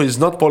someone who is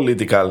not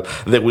political,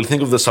 they will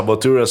think of the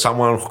saboteur as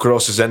someone who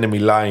crosses enemy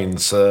lines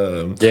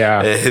to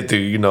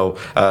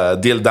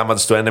deal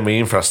damage to enemy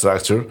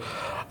infrastructure.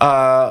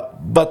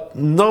 But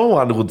no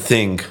one would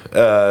think,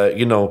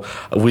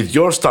 with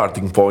your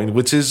starting point,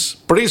 which is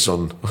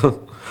prison.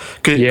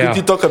 Could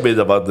you talk a bit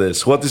about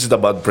this? What is it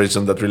about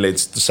prison that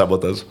relates to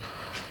sabotage?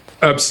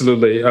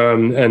 Absolutely,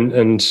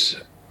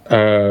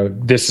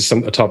 this is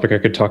a topic I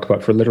could talk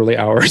about for literally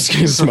hours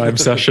because it's my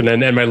obsession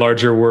and my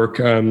larger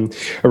work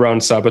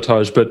around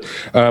sabotage. But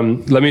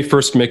let me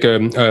first make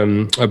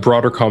a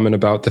broader comment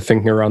about the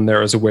thinking around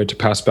there as a way to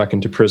pass back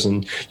into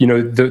prison.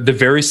 The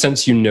very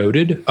sense you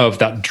noted of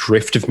that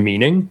drift of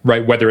meaning,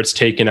 right? Whether it's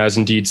taken as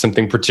indeed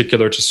something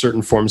particular to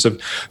certain forms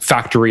of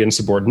factory and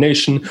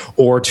subordination,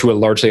 or to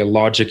largely a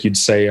logic, you'd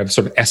say, of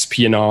sort of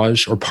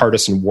espionage or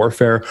partisan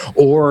warfare,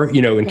 or,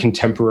 in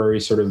contemporary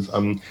sort of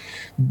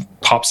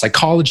pop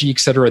psychology, et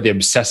cetera, the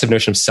obsessive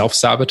notion of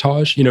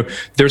self-sabotage.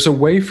 There's a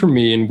way for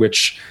me in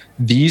which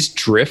these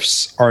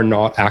drifts are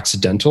not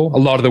accidental. A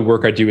lot of the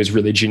work I do is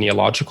really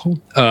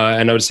genealogical.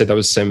 And I would say that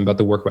was the same about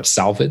the work about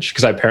salvage,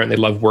 because I apparently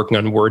love working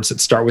on words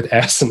that start with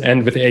S and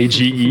end with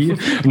AGE.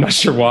 I'm not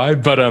sure why,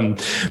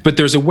 but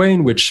there's a way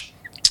in which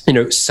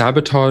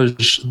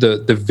sabotage,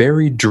 the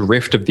very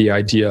drift of the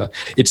idea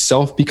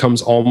itself becomes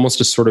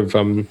almost a sort of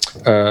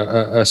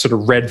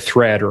red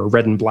thread, or a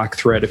red and black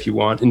thread, if you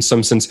want, in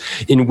some sense,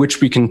 in which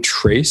we can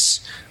trace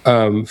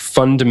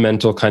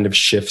fundamental kind of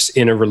shifts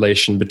in a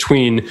relation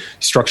between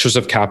structures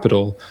of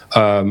capital,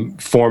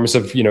 forms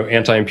of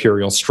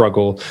anti-imperial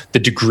struggle, the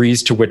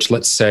degrees to which,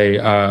 let's say,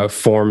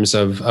 forms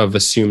of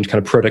assumed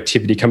kind of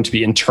productivity come to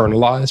be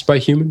internalized by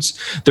humans.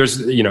 There's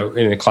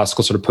in a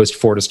classical sort of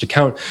post-Fordist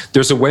account,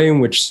 there's a way in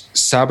which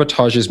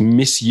sabotage's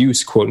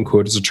misuse, quote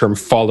unquote, as a term,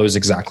 follows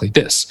exactly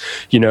this.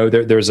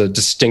 There's a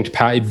distinct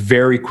path. It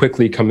very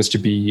quickly comes to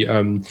be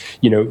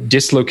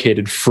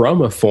dislocated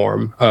from a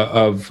form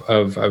of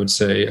I would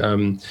say,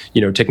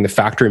 taking the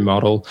factory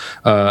model,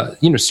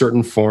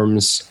 certain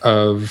forms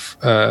of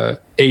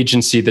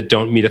agency that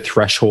don't meet a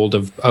threshold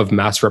of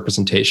mass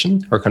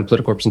representation or kind of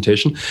political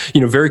representation,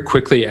 very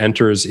quickly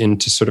enters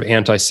into sort of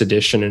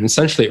anti-sedition and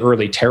essentially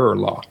early terror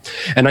law.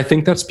 And I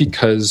think that's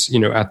because,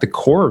 at the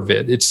core of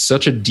it, it's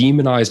such a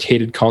demonized,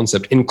 hated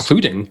concept,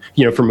 including,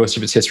 for most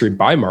of its history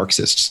by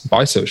Marxists,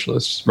 by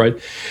socialists, right?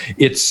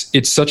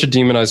 It's such a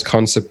demonized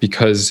concept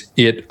because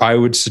it, I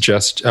would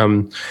suggest,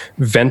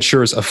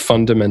 ventures a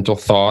fundamental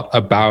thought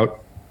about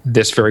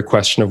this very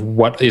question of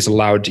what is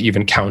allowed to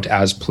even count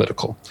as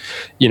political.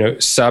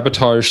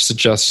 Sabotage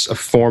suggests a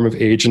form of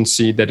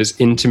agency that is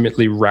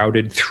intimately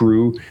routed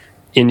through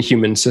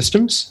inhuman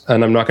systems.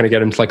 And I'm not going to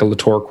get into like a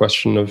Latour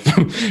question of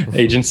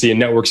agency and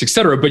networks, et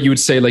cetera, but you would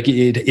say like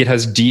it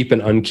has deep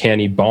and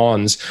uncanny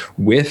bonds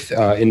with,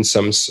 in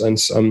some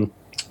sense,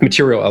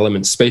 material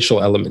elements,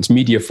 spatial elements,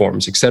 media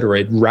forms, et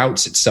cetera. It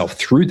routes itself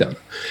through them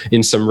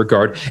in some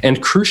regard.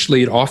 And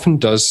crucially, it often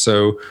does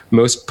so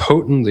most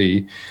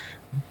potently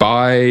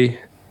by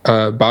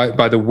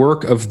the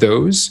work of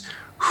those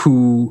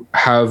who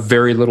have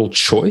very little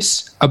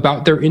choice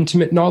about their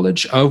intimate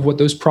knowledge of what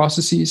those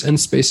processes and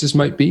spaces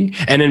might be,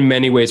 and in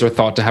many ways are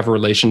thought to have a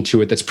relation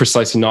to it that's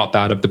precisely not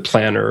that of the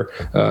planner,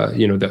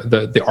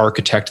 the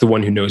architect, the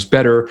one who knows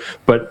better,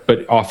 but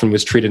often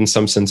was treated in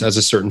some sense as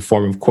a certain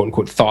form of quote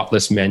unquote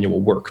thoughtless manual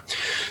work.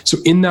 So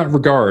in that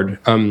regard,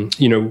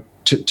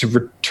 to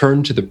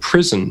return to the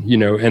prison,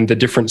 and the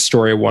different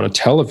story I want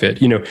to tell of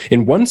it,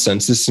 in one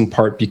sense, this is in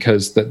part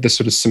because the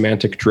sort of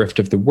semantic drift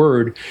of the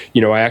word,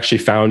 I actually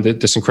found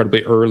that this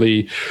incredibly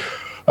early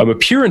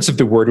appearance of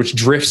the word, which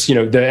drifts,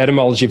 the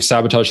etymology of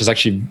sabotage has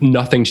actually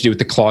nothing to do with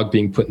the clog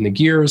being put in the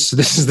gears. So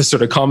this is the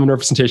sort of common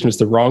representation. It's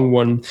the wrong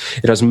one.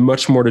 It has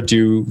much more to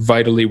do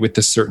vitally with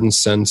the certain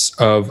sense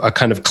of a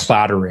kind of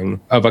clattering,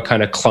 of a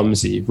kind of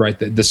clumsy, right?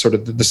 The sort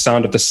of the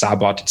sound of the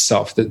sabot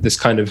itself, this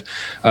kind of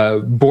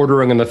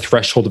bordering on the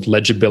threshold of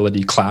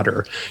legibility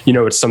clatter.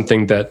 It's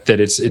something that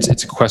it's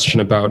a question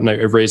about, and I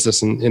raised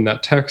this in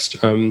that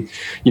text.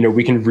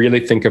 We can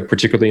really think of,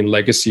 particularly in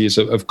legacies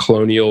of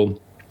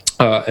colonial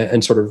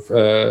and sort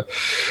of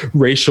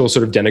racial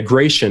sort of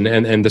denigration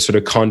and the sort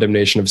of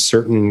condemnation of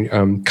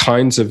certain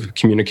kinds of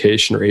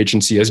communication or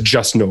agency as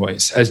just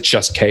noise, as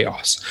just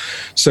chaos.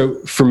 So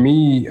for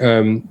me,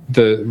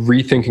 the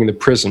rethinking the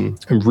prison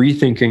and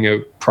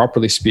rethinking,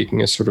 properly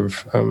speaking, a sort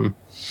of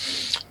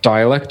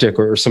dialectic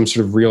or some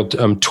sort of real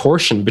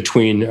torsion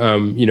between,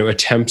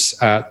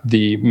 attempts at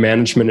the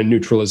management and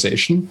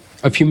neutralization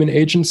of human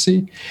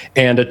agency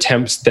and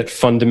attempts that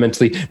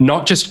fundamentally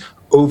not just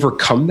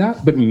overcome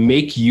that, but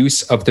make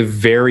use of the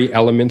very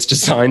elements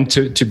designed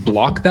to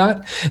block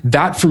that.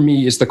 That for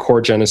me is the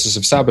core genesis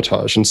of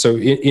sabotage. And so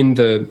in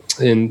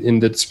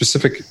the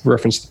specific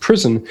reference to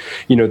prison,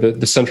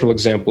 the central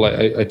example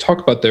I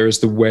talk about there is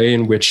the way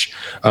in which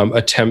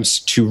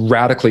attempts to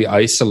radically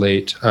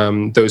isolate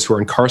those who are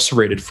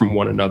incarcerated from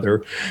one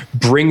another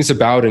brings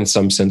about, in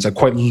some sense, a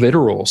quite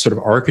literal sort of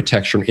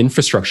architecture and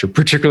infrastructure,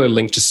 particularly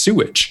linked to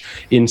sewage,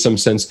 in some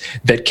sense,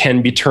 that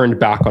can be turned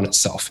back on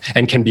itself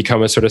and can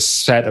become a sort of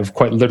set of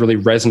quite literally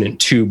resonant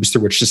tubes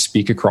through which to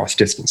speak across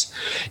distance.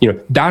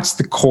 That's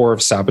the core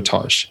of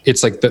sabotage.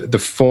 It's like the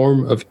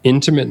form of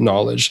intimate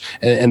knowledge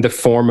and the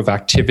form of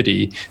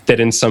activity that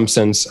in some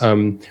sense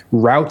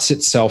routes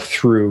itself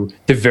through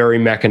the very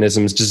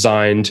mechanisms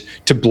designed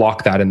to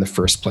block that in the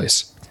first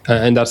place.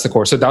 And that's the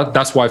core. So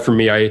that's why for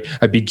me, I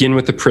begin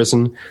with the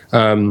prison.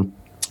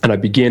 And I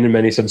begin in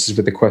many senses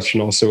with the question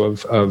also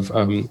of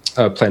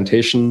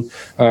plantation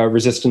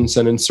resistance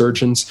and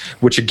insurgence,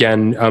 which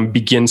again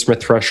begins from a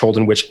threshold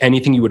in which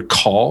anything you would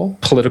call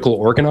political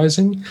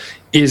organizing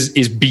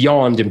is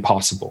beyond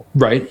impossible,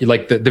 right?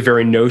 Like the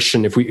very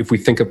notion, if we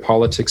think of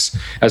politics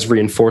as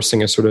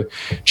reinforcing a sort of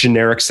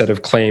generic set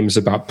of claims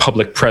about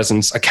public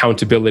presence,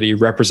 accountability,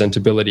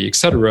 representability,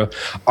 etc.,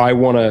 I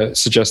want to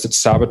suggest that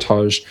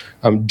sabotage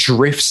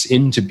drifts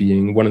into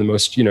being one of the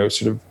most,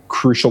 sort of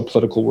crucial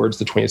political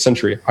words of the 20th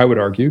century, I would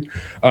argue.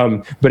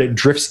 But it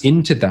drifts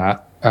into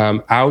that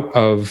out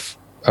of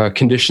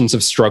conditions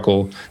of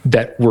struggle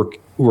that were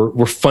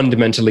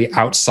fundamentally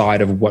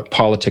outside of what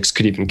politics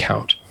could even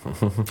count.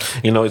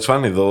 It's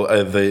funny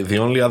though. The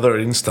only other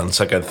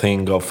instance I can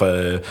think of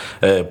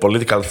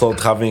political thought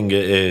having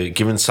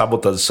given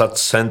sabotage such a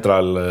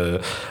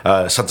central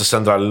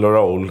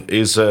role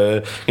is,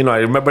 I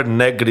remember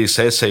Negri's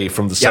essay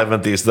from the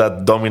 70s,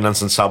 that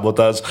dominance and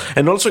sabotage,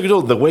 and also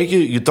the way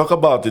you talk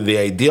about the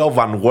idea of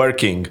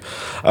unworking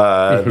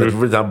that you've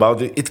written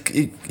about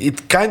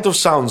it kind of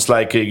sounds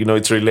like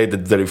it's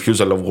related to the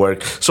refusal of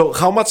work. So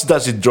how much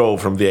does it draw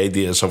from the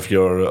ideas of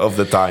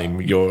the time,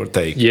 your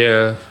take?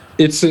 Yeah.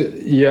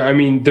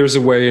 There's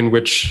a way in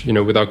which,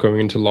 without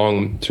going into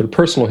long sort of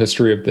personal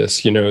history of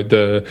this,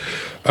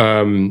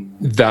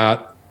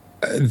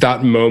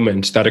 that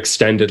moment, that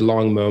extended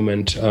long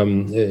moment,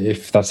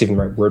 if that's even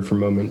the right word for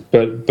moment,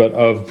 but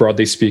of,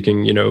 broadly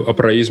speaking,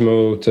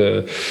 operaismo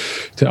to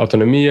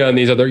autonomia and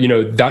these other,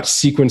 that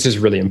sequence is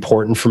really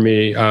important for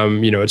me.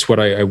 It's what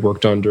I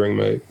worked on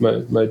during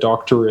my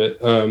doctorate.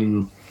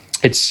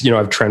 It's,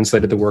 I've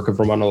translated the work of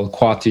Romano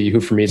Alquati, who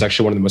for me is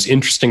actually one of the most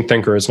interesting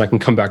thinkers, and I can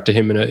come back to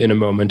him in a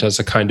moment as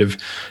a kind of,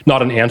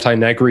 not an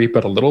anti-Negri,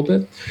 but a little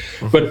bit.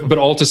 But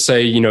all to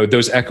say,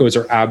 those echoes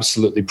are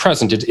absolutely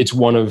present. It's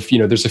one of,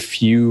 there's a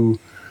few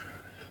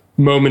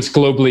moments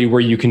globally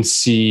where you can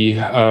see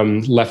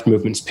left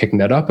movements picking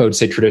that up. I would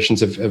say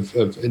traditions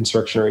of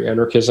insurrectionary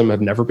anarchism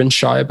have never been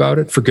shy about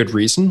it for good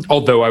reason.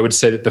 Although I would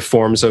say that the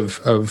forms of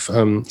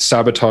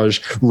sabotage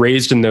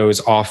raised in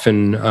those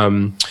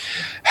often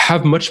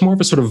have much more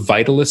of a sort of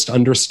vitalist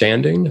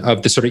understanding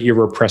of the sort of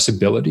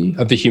irrepressibility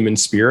of the human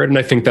spirit. And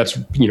I think that's,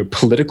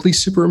 politically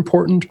super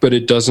important, but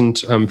it doesn't,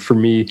 for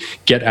me,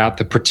 get at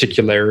the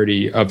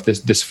particularity of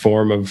this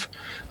form of,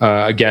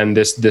 again,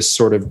 this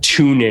sort of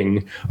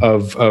tuning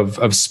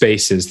of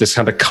spaces, this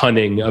kind of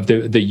cunning of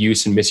the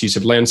use and misuse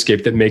of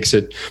landscape that makes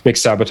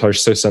sabotage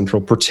so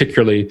central,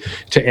 particularly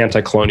to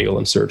anti-colonial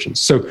insurgents.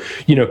 So,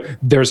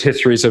 there's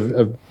histories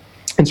of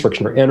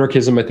insurrectionary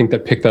anarchism, I think,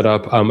 that picked that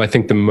up. I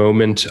think the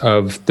moment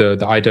of the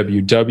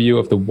IWW,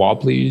 of the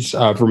Wobblies,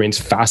 remains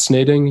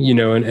fascinating,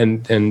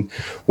 and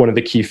one of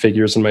the key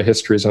figures in my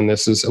histories on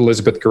this is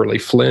Elizabeth Gurley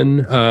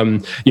Flynn.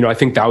 I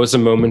think that was a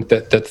moment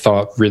that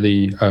thought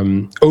really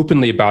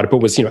openly about it, but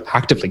was,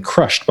 actively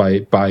crushed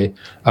by the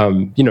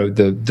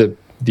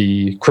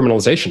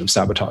criminalization of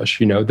sabotage.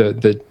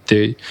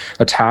 The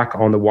attack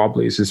on the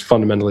Wobblies is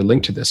fundamentally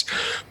linked to this.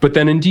 But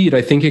then indeed,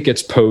 I think it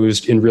gets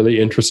posed in really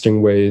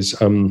interesting ways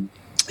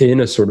in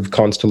a sort of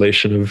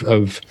constellation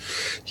of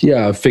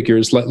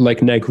figures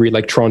like Negri,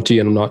 like Tronti,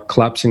 and I'm not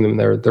collapsing them,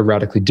 they're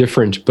radically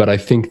different, but I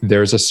think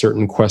there's a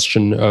certain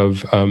question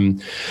of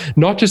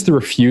not just the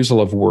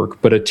refusal of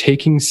work, but a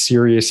taking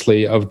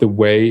seriously of the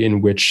way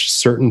in which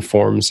certain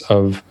forms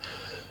of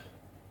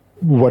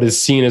what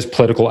is seen as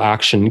political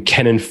action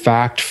can in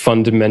fact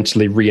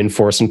fundamentally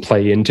reinforce and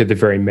play into the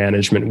very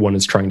management one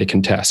is trying to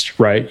contest,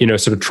 right? You know,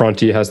 sort of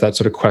Tronti has that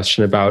sort of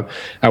question about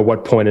at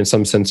what point in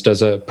some sense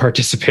does a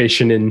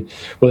participation in,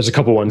 well, there's a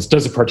couple ones,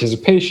 does a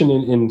participation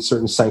in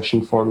certain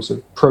sanctioned forms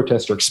of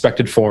protest or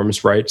expected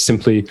forms, right,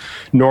 simply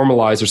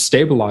normalize or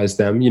stabilize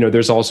them? You know,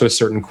 there's also a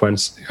certain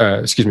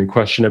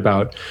question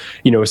about,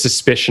 you know, a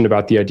suspicion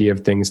about the idea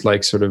of things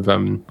like sort of,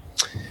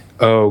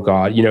 oh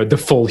God, you know, the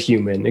full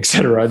human, et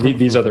cetera,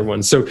 these other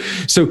ones. So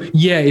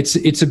yeah,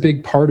 it's a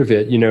big part of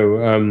it, you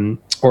know,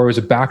 or as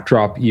a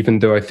backdrop, even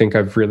though I think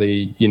I've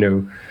really, you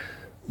know,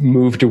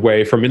 moved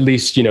away from at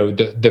least, you know,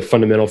 the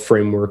fundamental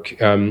framework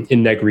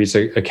in Negri's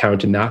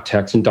account in that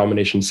text, in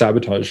Domination and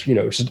Sabotage, you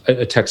know, which is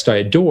a text I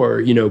adore,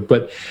 you know,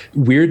 but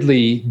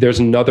weirdly, there's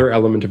another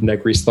element of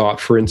Negri's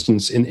thought, for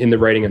instance, in the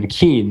writing on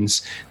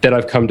Keynes, that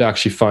I've come to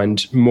actually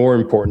find more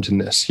important in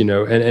this, you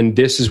know, and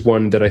this is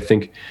one that I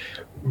think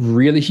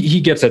really,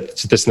 he gets at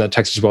this in that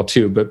text as well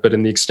too, but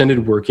in the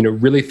extended work, you know,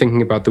 really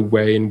thinking about the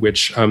way in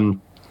which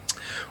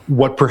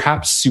what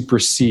perhaps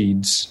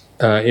supersedes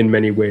in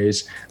many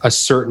ways a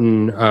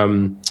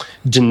certain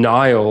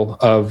denial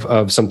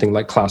of something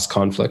like class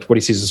conflict, what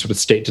he sees as sort of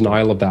state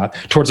denial of that,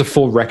 towards a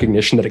full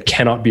recognition that it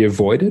cannot be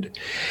avoided,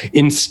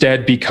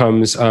 instead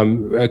becomes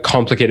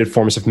complicated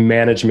forms of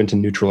management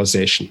and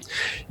neutralization.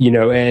 You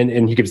know,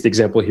 and he gives the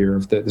example here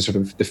of the sort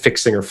of the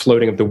fixing or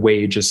floating of the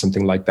wage as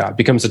something like that,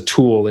 becomes a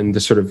tool in the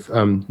sort of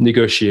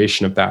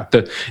negotiation of that.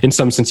 In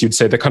some sense, you'd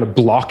say the kind of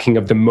blocking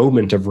of the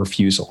moment of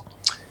refusal.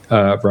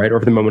 Right, or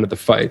the moment of the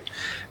fight.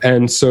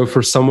 And so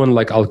for someone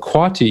like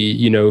Alquati,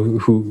 you know,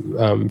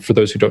 who for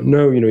those who don't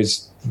know, you know,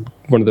 he's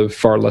one of the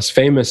far less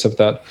famous of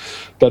that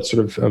sort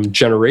of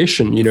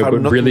generation, you know, if but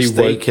I'm not really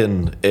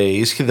mistaken,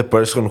 is he the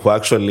person who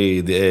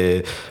actually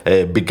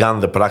began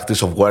the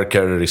practice of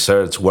worker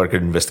research, worker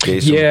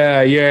investigation?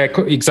 Yeah,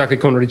 exactly.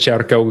 Con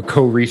ricerca,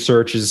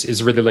 co-research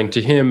is really linked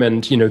to him.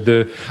 And, you know,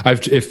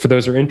 if for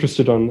those who are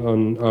interested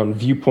on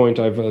Viewpoint,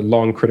 I have a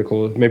long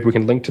critical, maybe we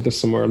can link to this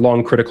somewhere, a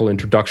long critical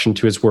introduction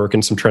to his work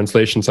and some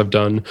translations I've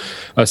done.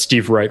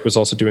 Steve Wright was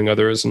also doing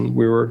others, and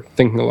we were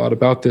thinking a lot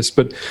about this.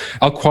 But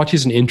Alquati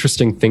is an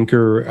interesting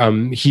thinker.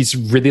 He's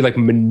really like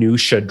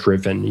minutia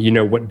driven. You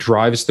know, what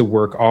drives the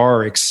work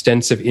are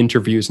extensive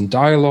interviews and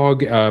dialogue.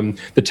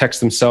 The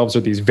texts themselves are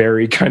these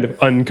very kind of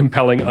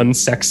uncompelling,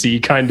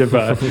 unsexy kind of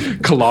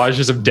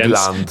collages of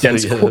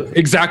dense.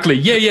 Exactly.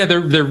 Yeah.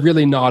 They're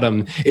really not. I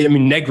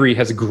mean, Negri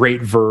has a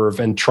great verve,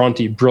 and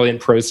Tronti, brilliant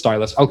prose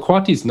stylist.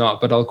 Alquati's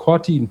not, but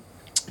Alquati,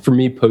 for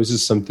me,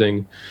 poses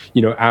something,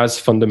 you know, as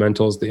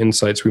fundamental as the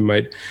insights we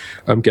might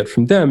get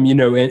from them, you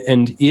know,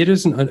 and it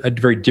is a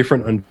very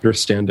different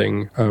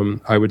understanding,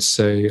 I would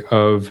say,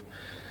 of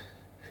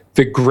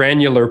the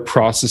granular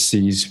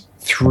processes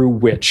through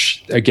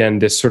which, again,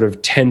 this sort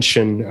of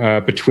tension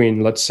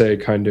between, let's say,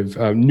 kind of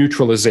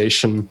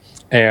neutralization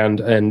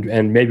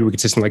and maybe we could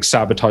say something like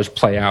sabotage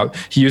play out.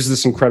 He uses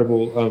this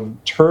incredible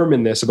term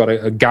in this about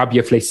a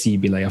gabbia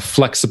flessibile, a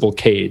flexible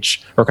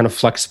cage or kind of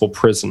flexible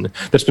prison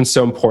that's been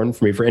so important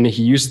for me. And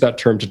he uses that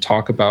term to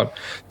talk about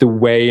the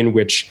way in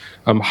which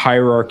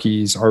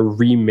hierarchies are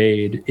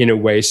remade in a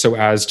way so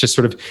as to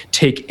sort of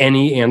take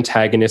any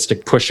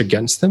antagonistic push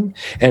against them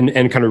and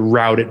kind of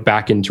route it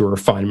back into a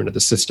refinement of the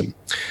system.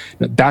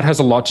 Now, that has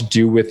a lot to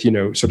do with, you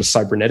know, sort of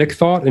cybernetic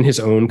thought and his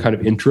own kind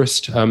of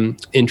interest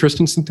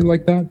in something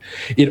like that.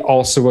 It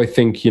also, I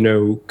think, you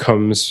know,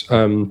 comes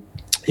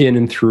in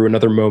and through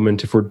another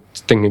moment, if we're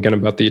thinking again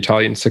about the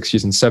Italian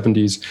 60s and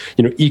 70s,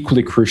 you know,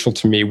 equally crucial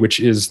to me, which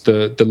is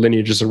the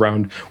lineages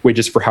around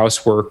wages for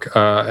housework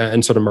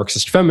and sort of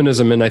Marxist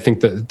feminism. And I think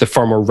that the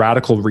far more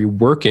radical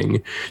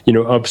reworking, you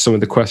know, of some of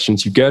the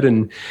questions you get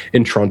in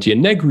Tronti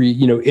and Negri,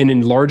 you know, and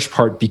in large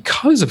part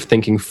because of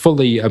thinking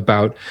fully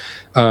about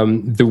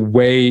the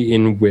way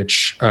in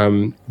which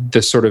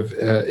the sort of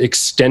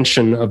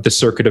extension of the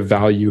circuit of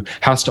value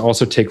has to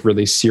also take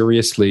really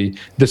seriously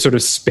the sort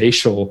of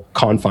spatial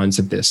confines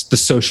of this, the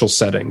social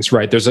settings,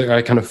 right? There's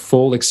a kind of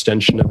full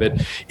extension of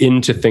it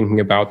into thinking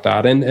about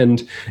that.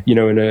 And you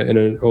know, in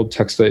an old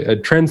text I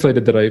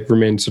translated that I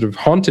remained sort of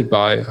haunted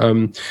by,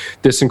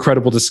 this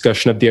incredible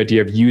discussion of the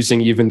idea of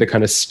using even the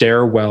kind of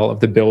stairwell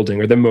of the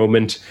building or the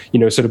moment, you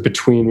know, sort of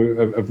between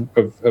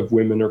of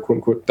women or quote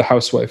unquote the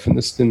housewife in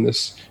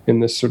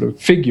this sort of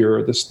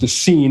figure, this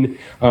scene,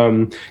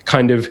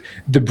 kind of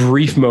the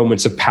brief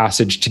moments of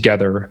passage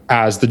together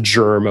as the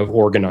germ of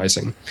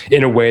organizing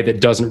in a way that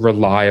doesn't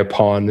rely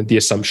upon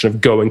the assumption of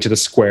going to the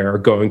square,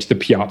 going to the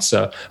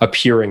piazza,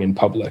 appearing in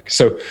public.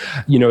 So,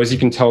 you know, as you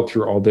can tell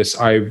through all this,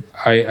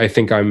 I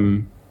think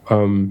I'm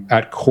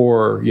at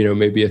core, you know,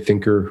 maybe a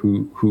thinker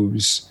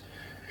who's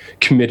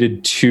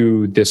committed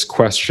to this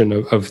question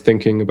of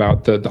thinking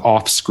about the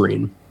off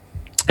screen.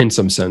 in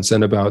some sense,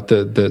 and about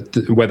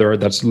the whether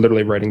that's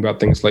literally writing about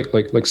things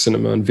like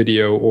cinema and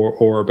video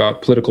or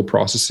about political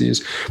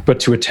processes, but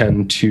to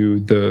attend to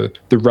the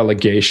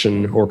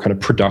relegation or kind of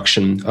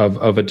production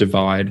of a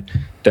divide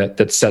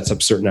that sets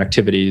up certain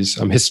activities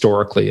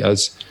historically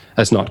as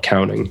not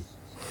counting.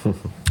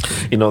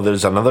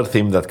 There's another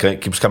theme that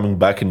keeps coming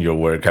back in your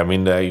work. I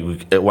mean,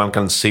 one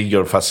can see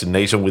your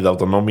fascination with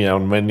autonomy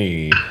on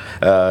many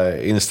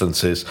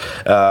instances.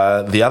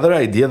 The other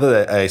idea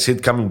that I see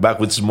it coming back,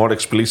 which is more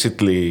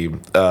explicitly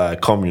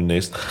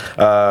communist,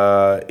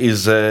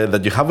 is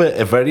that you have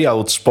a very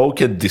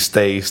outspoken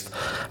distaste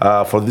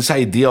for this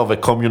idea of a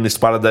communist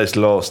paradise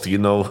lost,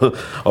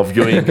 of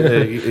viewing,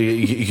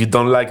 you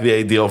don't like the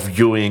idea of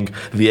viewing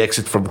the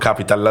exit from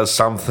capital as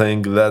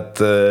something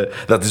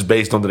that is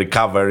based on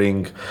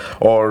recovering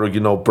or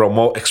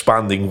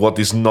expanding what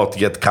is not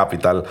yet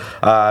capital.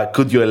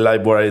 Could you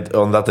elaborate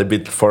on that a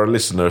bit for our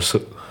listeners?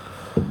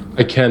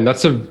 I can.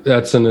 That's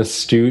an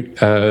astute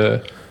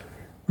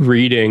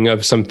reading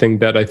of something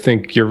that I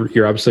think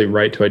you're absolutely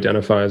right to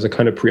identify as a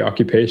kind of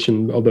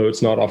preoccupation, although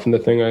it's not often the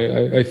thing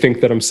I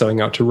think that I'm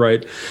setting out to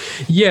write.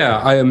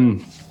 Yeah,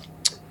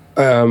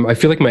 I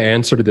feel like my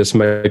answer to this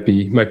might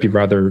be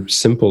rather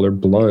simple or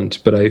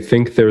blunt, but I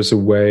think there's a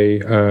way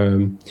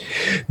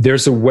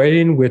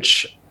in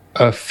which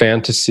a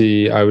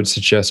fantasy, I would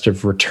suggest,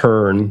 of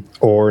return,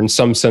 or in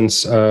some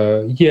sense,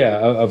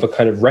 of a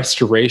kind of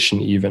restoration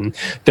even,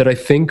 that I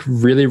think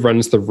really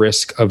runs the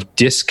risk of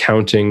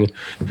discounting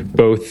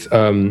both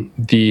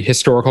the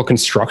historical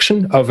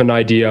construction of an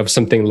idea of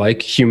something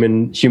like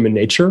human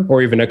nature,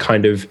 or even a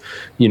kind of,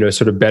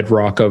 sort of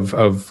bedrock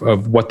of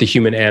what the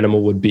human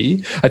animal would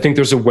be. I think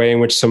there's a way in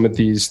which some of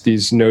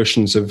these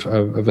notions of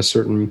a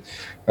certain,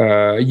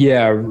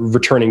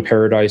 returning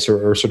paradise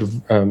or sort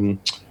of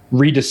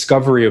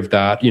rediscovery of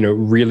that,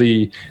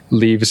 really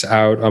leaves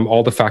out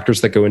all the factors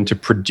that go into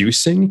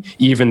producing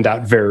even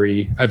that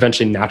very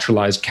eventually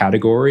naturalized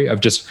category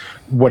of just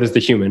what is the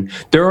human.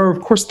 There are, of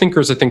course,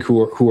 thinkers I think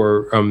who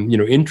are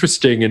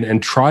interesting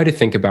and try to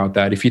think about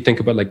that. If you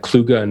think about like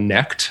Kluge and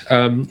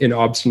Knecht in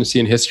Obstinacy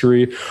in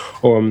History,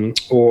 or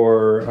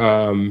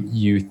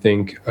you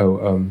think I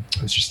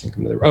was just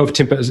thinking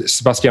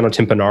Sebastiano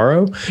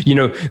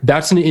Timpanaro.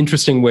 That's an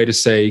interesting way to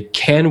say,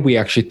 can we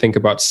actually think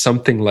about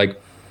something like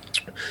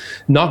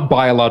not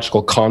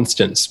biological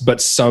constants,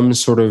 but some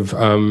sort of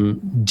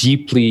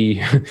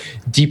deeply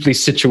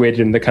situated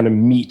in the kind of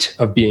meat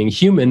of being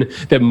human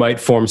that might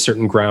form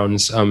certain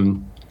grounds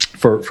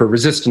for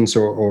resistance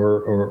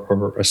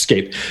or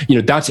escape.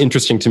 That's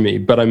interesting to me,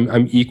 but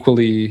I'm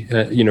equally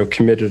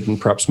committed and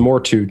perhaps more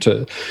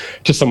to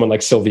someone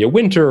like Sylvia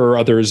Wynter or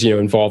others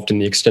involved in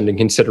the extending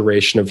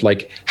consideration of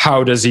like,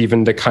 how does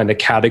even the kind of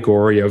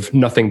category of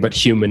nothing but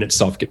human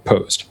itself get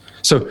posed?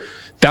 So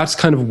that's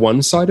kind of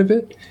one side of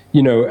it,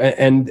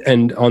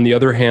 and on the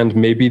other hand,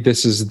 maybe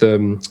this is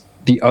the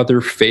other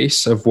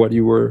face of what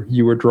you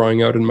were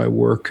drawing out in my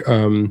work,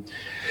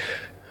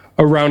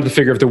 around the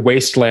figure of the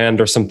wasteland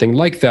or something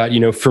like that.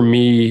 For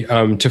me,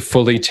 to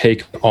fully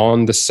take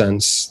on the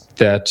sense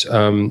that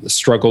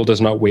struggle does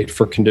not wait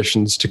for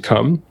conditions to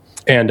come,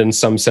 and in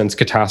some sense,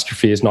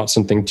 catastrophe is not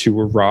something to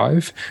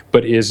arrive,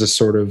 but is a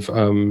sort of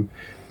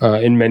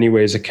in many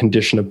ways a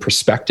condition of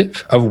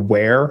perspective of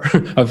where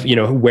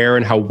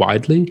and how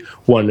widely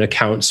one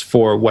accounts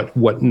for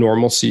what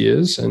normalcy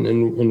is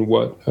and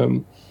what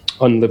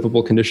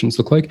unlivable conditions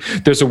look like.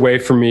 There's a way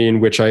for me in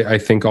which I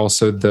think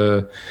also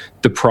the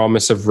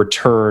promise of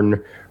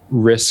return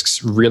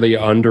risks really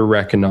under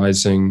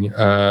recognizing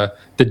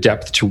the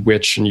depth to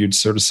which, and you'd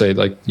sort of say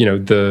like,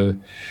 the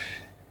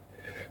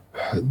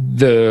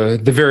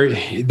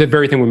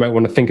very thing we might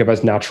want to think of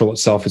as natural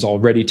itself is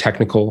already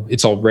technical.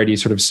 It's already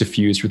sort of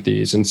suffused with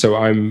these, and so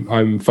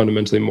I'm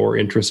fundamentally more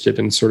interested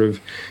in sort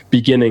of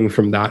beginning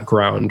from that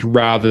ground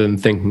rather than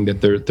thinking that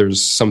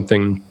there's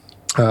something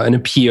an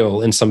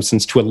appeal in some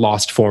sense to a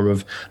lost form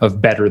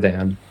of better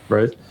than,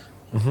 right?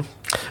 Mm-hmm.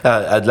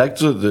 I'd like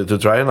to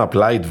try an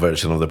applied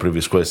version of the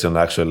previous question,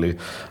 actually.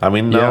 I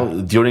mean, now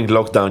during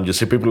lockdown, you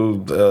see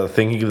people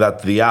thinking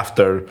that the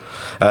after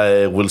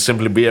will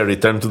simply be a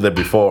return to the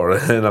before.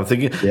 And I'm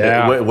thinking,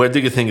 where do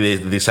you think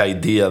this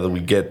idea that we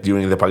get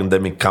during the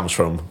pandemic comes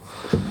from?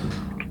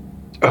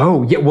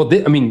 Oh, yeah. Well,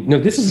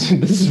 this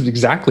is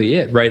exactly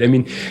it, right? I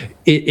mean,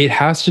 it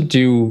has to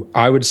do,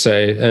 I would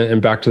say,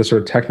 and back to the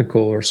sort of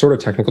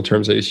technical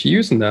terms I used to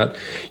use in that,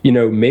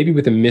 maybe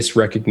with a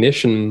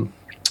misrecognition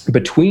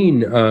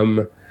between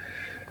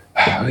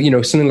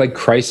something like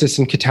crisis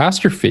and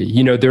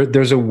catastrophe.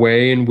 There's a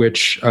way in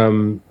which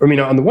on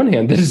the one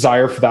hand, the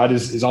desire for that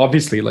is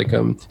obviously like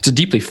it's a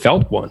deeply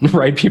felt one,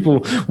 right?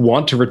 People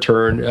want to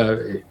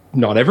return,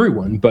 not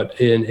everyone, but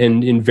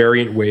in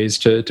variant ways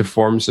to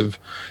forms of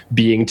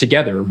being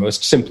together,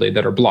 most simply,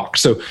 that are blocked.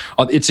 So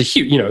it's a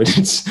huge,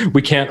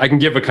 I can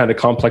give a kind of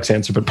complex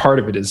answer, but part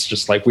of it is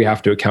just like we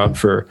have to account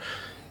for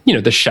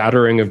the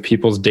shattering of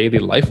people's daily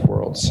life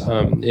worlds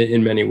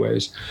in many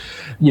ways.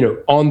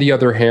 On the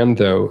other hand,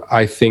 though,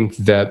 I think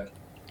that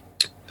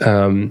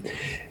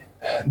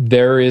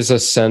there is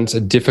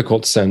a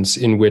difficult sense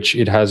in which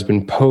it has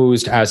been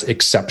posed as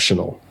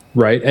exceptional,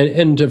 right?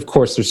 And of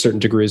course, there's certain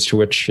degrees to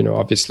which,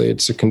 obviously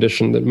it's a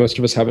condition that most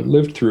of us haven't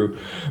lived through.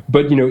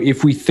 But,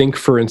 if we think,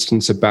 for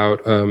instance,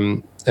 about,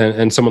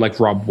 and someone like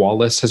Rob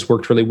Wallace has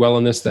worked really well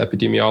on this, the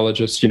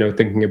epidemiologist,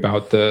 thinking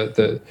about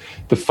the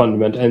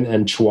fundament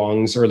and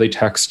Chuang's early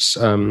texts,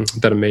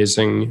 that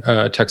amazing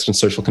text on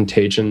social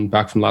contagion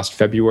back from last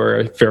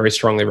February, I very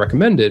strongly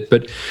recommend it.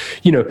 But,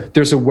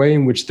 there's a way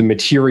in which the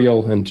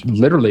material and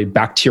literally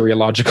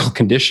bacteriological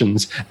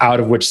conditions out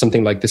of which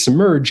something like this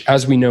emerge,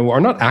 as we know,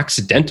 are not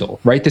accidental,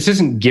 right? This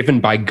isn't given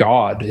by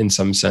God in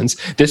some sense.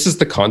 This is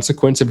the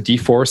consequence of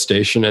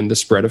deforestation and the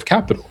spread of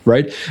capital,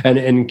 right? And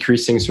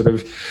increasing sort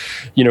of,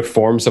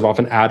 forms of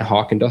often ad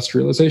hoc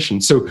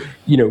industrialization. So,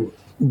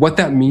 what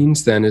that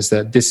means then is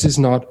that this is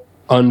not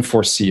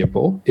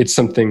unforeseeable. It's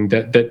something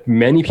that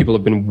many people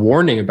have been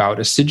warning about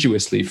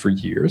assiduously for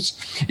years.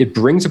 It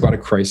brings about a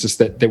crisis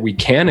that we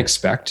can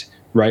expect,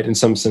 right? In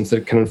some sense,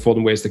 that can unfold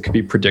in ways that could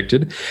be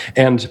predicted.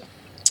 And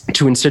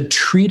to instead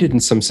treat it in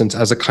some sense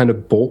as a kind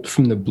of bolt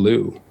from the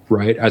blue,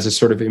 right? As a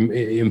sort of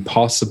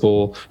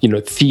impossible,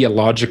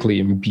 theologically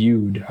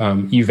imbued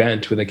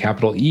event with a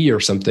capital E or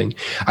something,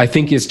 I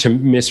think is to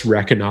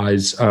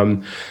misrecognize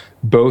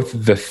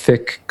both the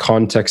thick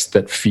context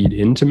that feed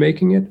into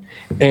making it,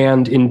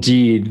 and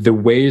indeed the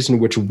ways in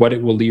which what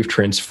it will leave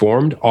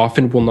transformed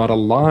often will not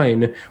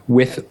align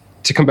with,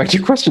 to come back to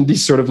your question,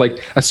 these sort of like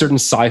a certain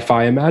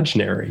sci-fi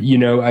imaginary.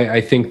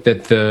 I think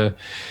that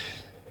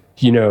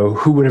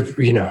who would have,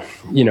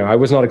 I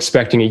was not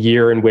expecting a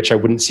year in which I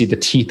wouldn't see the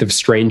teeth of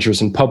strangers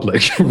in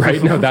public,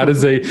 right? Now that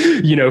is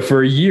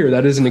for a year,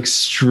 that is an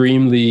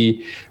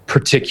extremely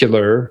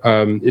particular,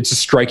 it's a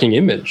striking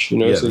image,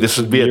 this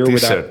would be a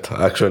t-shirt,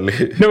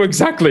 actually. No,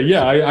 exactly.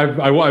 Yeah.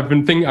 I've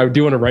been thinking, I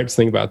do want to write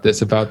something about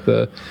this, about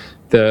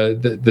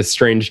the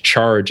strange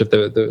charge of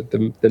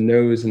the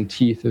nose and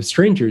teeth of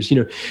strangers,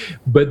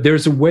 but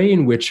there's a way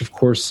in which, of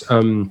course,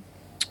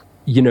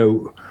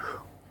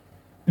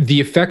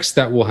 the effects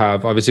that will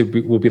have,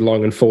 obviously, will be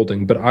long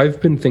unfolding. But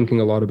I've been thinking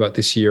a lot about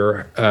this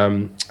year,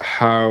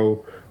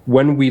 how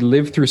when we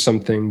live through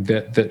something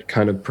that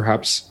kind of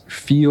perhaps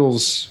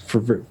feels,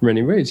 for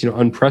many ways,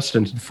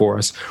 unprecedented for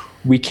us,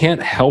 we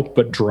can't help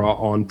but draw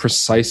on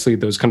precisely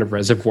those kind of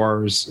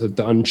reservoirs,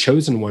 the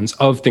unchosen ones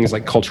of things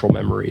like cultural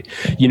memory,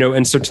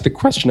 And so to the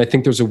question, I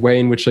think there's a way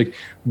in which, like,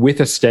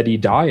 with a steady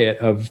diet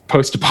of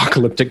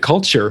post-apocalyptic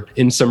culture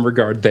in some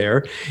regard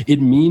there,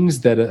 it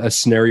means that a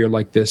scenario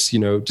like this,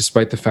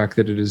 despite the fact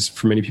that it is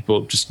for many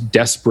people just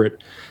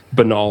desperate,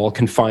 banal,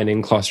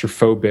 confining,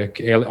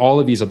 claustrophobic, all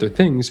of these other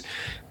things,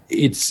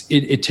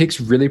 it takes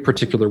really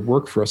particular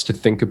work for us to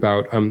think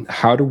about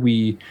how do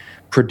we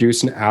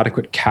produce an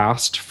adequate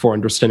cast for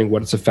understanding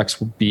what its effects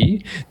will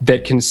be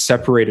that can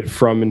separate it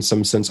from, in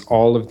some sense,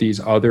 all of these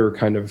other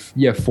kind of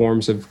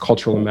forms of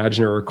cultural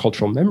imaginary or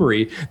cultural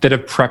memory that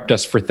have prepped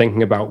us for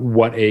thinking about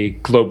what a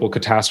global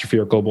catastrophe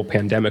or global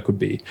pandemic would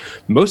be.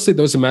 Mostly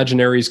those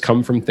imaginaries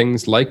come from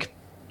things like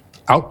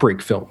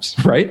outbreak films,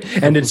 right?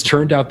 And it's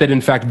turned out that,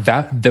 in fact,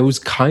 those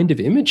kind of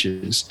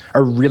images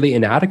are really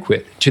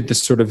inadequate to the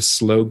sort of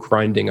slow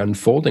grinding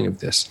unfolding of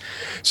this.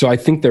 So I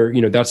think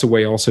that's a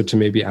way also to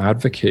maybe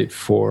advocate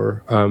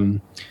for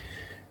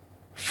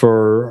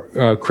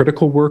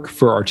critical work,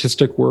 for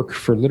artistic work,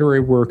 for literary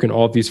work, and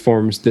all of these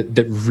forms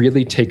that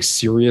really take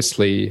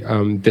seriously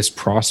this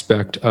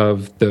prospect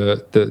of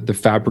the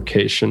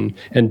fabrication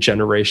and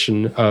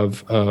generation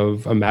of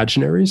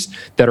imaginaries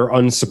that are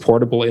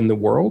unsupportable in the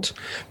world.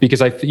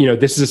 Because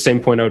this is the same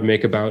point I would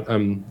make about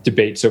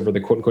debates over the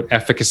quote unquote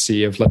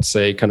efficacy of, let's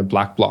say, kind of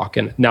Black Bloc.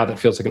 And now that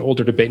feels like an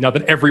older debate, now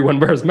that everyone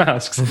wears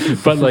masks,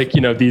 but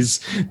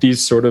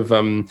these sort of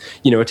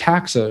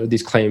attacks,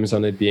 these claims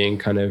on it being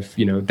kind of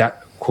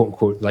that quote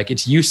unquote, like,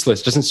 it's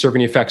useless, doesn't serve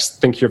any effects.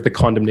 Think here of the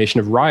condemnation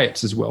of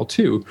riots as well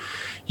too.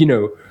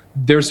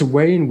 There's a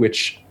way in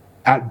which,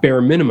 at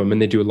bare minimum,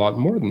 and they do a lot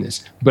more than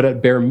this, but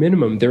at bare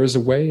minimum, there is a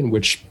way in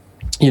which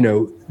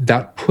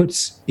that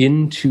puts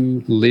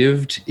into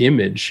lived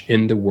image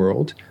in the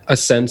world a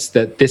sense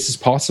that this is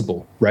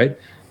possible, right?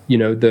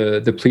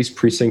 The police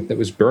precinct that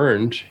was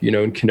burned,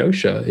 in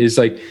Kenosha, is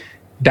like,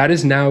 that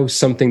is now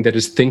something that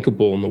is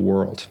thinkable in the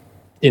world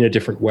in a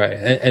different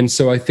way. And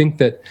so I think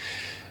that,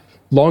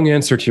 long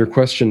answer to your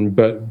question,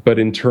 but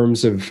in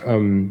terms of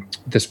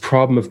this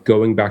problem of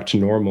going back to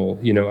normal,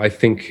 I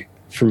think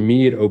for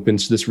me it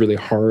opens this really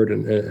hard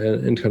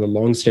and kind of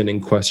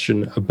long-standing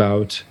question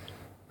about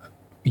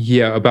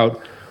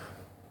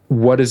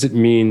what does it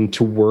mean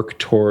to work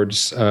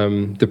towards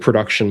the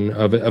production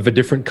of a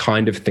different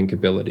kind of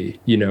thinkability,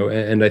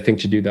 and I think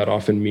to do that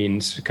often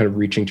means kind of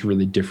reaching to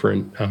really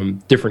different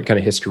kind of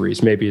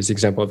histories. Maybe as the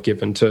example I've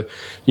given to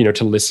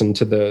listen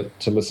to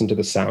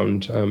the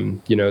sound,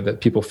 that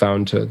people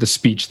found, the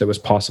speech that was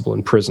possible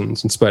in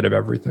prisons in spite of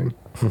everything.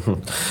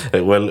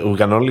 Well, we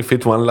can only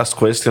fit one last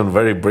question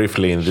very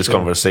briefly in this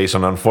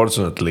conversation,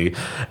 unfortunately,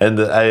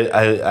 and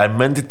I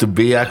meant it to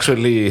be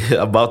actually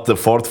about the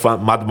fourth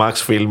Mad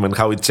Max film and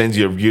how it change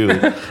your view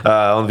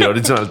on the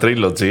original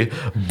trilogy.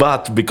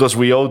 But because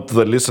we owe to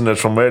the listeners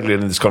from earlier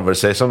in this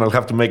conversation, I'll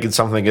have to make it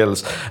something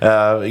else.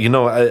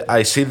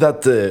 I see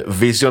that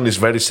vision is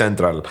very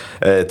central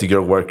to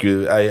your work.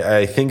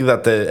 I think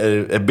that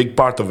a big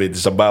part of it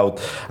is about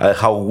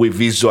how we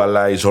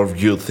visualize or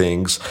view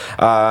things.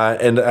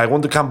 And I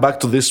want to come back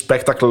to this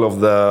spectacle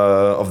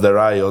of the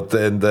riot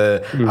and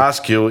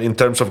ask you, in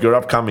terms of your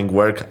upcoming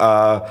work,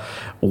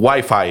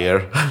 why fire?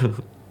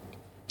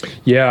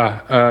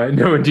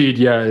 No, indeed,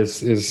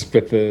 is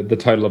with the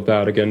title of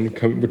that again,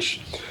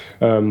 which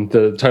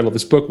the title of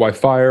this book, Why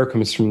Fire,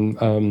 comes from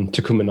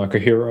Takuma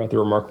Nakahira, the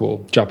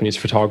remarkable Japanese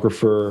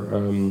photographer,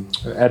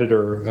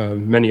 editor,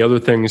 many other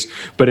things,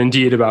 but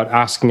indeed about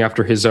asking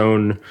after his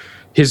own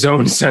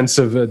sense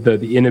of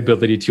the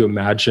inability to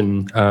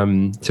imagine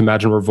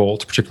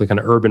revolt, particularly kind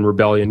of urban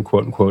rebellion,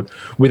 quote unquote,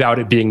 without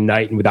it being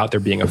night and without there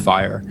being a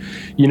fire,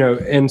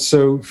 And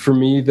so for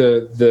me,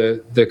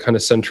 the kind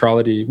of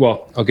centrality. Well,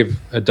 I'll give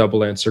a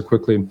double answer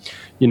quickly.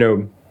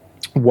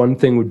 One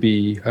thing would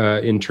be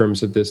in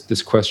terms of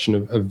this question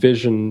of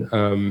vision,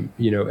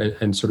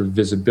 and sort of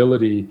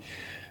visibility.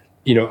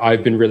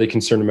 I've been really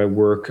concerned in my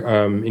work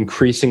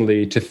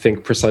increasingly to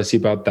think precisely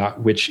about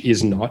that which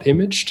is not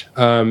imaged.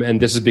 And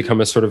this has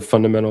become a sort of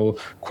fundamental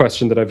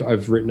question that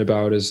I've written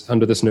about, is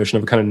under this notion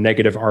of a kind of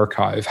negative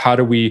archive. How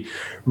do we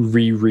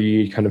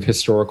reread kind of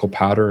historical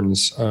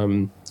patterns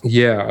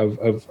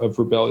of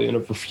rebellion,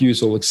 of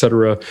refusal,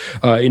 etc.,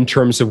 in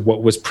terms of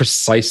what was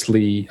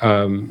precisely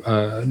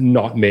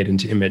not made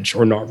into image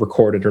or not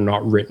recorded or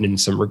not written in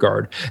some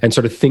regard. And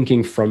sort of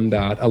thinking from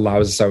that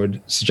allows us, I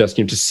would suggest,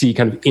 to see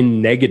kind of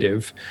in negative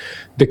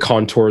the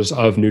contours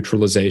of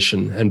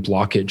neutralization and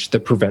blockage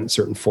that prevent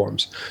certain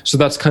forms. So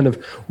that's kind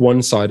of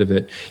one side of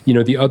it.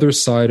 The other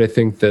side, I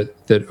think,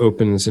 that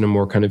opens in a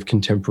more kind of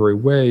contemporary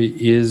way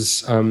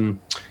is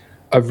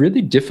a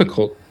really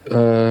difficult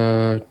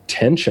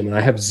tension, and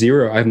I have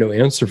no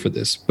answer for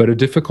this, but a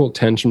difficult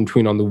tension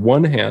between, on the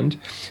one hand,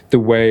 the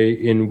way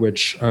in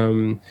which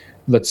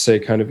let's say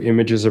kind of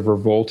images of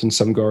revolt in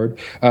some regard,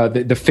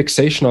 the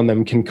fixation on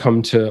them can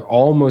come to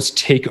almost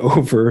take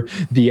over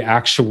the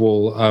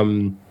actual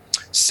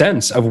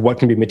sense of what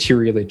can be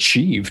materially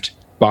achieved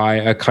by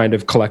a kind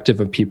of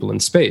collective of people in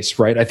space,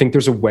 right? I think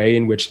there's a way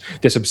in which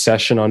this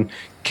obsession on,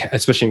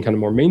 especially in kind of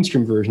more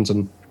mainstream versions,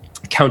 on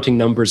counting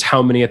numbers,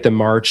 how many at the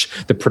march,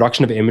 the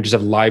production of images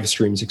of live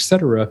streams,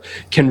 etc.,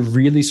 can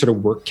really sort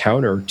of work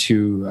counter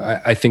to,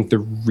 I think, the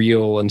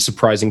real and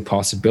surprising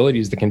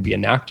possibilities that can be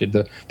enacted,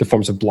 the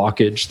forms of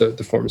blockage,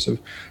 the forms of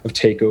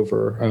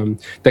takeover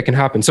that can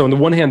happen. So on the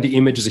one hand, the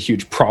image is a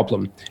huge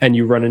problem, and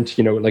you run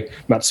into, like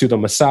Matsuda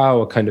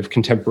Masao, a kind of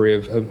contemporary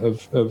of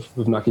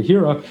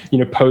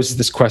Nakahira, poses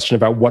this question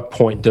about what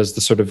point does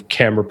the sort of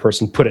camera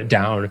person put it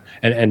down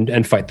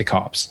and fight the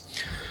cops.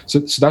 So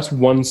that's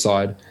one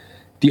side.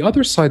 The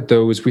other side,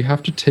 though, is we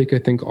have to take, I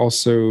think,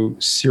 also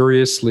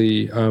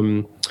seriously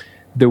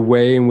the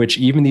way in which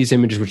even these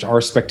images, which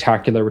are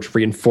spectacular, which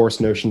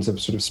reinforce notions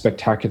of sort of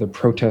spectacular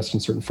protest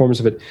and certain forms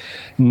of it,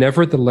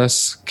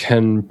 nevertheless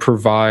can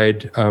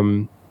provide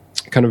kind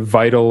of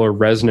vital or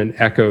resonant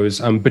echoes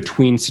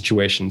between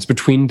situations,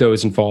 between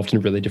those involved in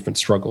really different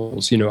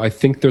struggles. I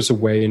think there's a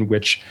way in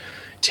which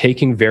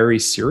taking very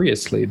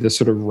seriously this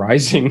sort of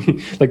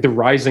rising, like the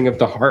rising of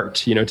the heart,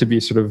 to be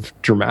sort of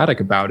dramatic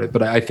about it.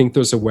 But I think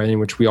there's a way in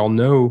which we all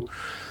know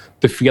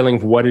the feeling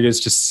of what it is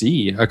to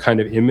see a kind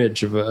of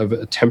image of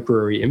a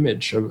temporary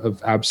image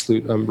of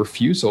absolute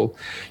refusal,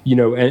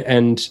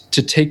 and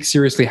to take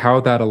seriously how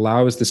that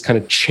allows this kind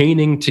of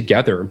chaining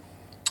together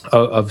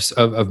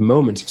of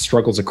moments, of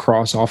struggles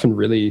across often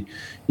really,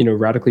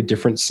 radically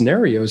different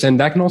scenarios. And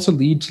that can also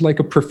lead to like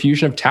a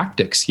profusion of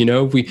tactics.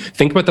 If we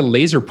think about the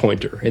laser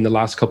pointer in the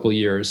last couple of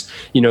years,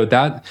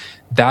 that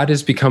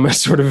has become a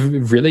sort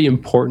of really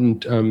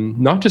important,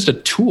 not just a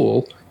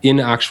tool in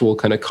actual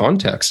kind of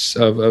contexts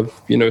of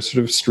sort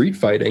of street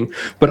fighting,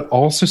 but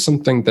also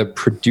something that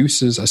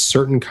produces a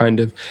certain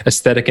kind of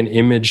aesthetic and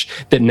image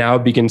that now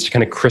begins to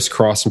kind of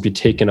crisscross and be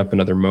taken up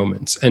in other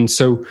moments. And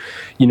so,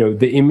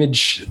 the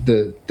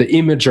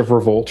image of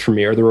revolt for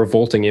me, or the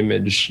revolting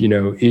image,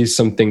 is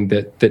something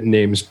that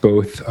names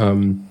both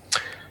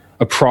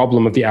a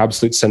problem of the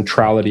absolute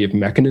centrality of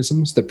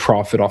mechanisms that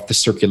profit off the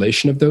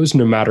circulation of those,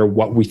 no matter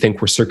what we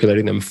think we're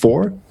circulating them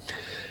for.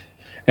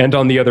 And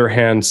on the other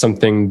hand,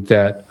 something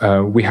that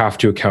we have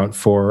to account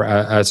for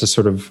as a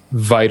sort of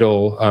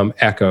vital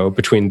echo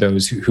between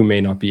those who may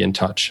not be in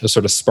touch, a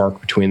sort of spark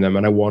between them.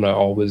 And I want to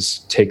always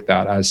take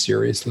that as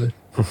seriously.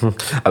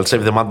 I'll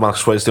save the Mad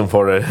Max question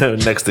for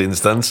next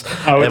instance.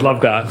 I would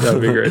love that. That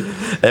would be great.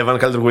 Evan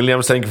Calder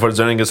Williams, thank you for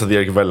joining us at the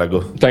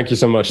Archipelago. Thank you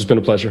so much. It's been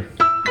a pleasure.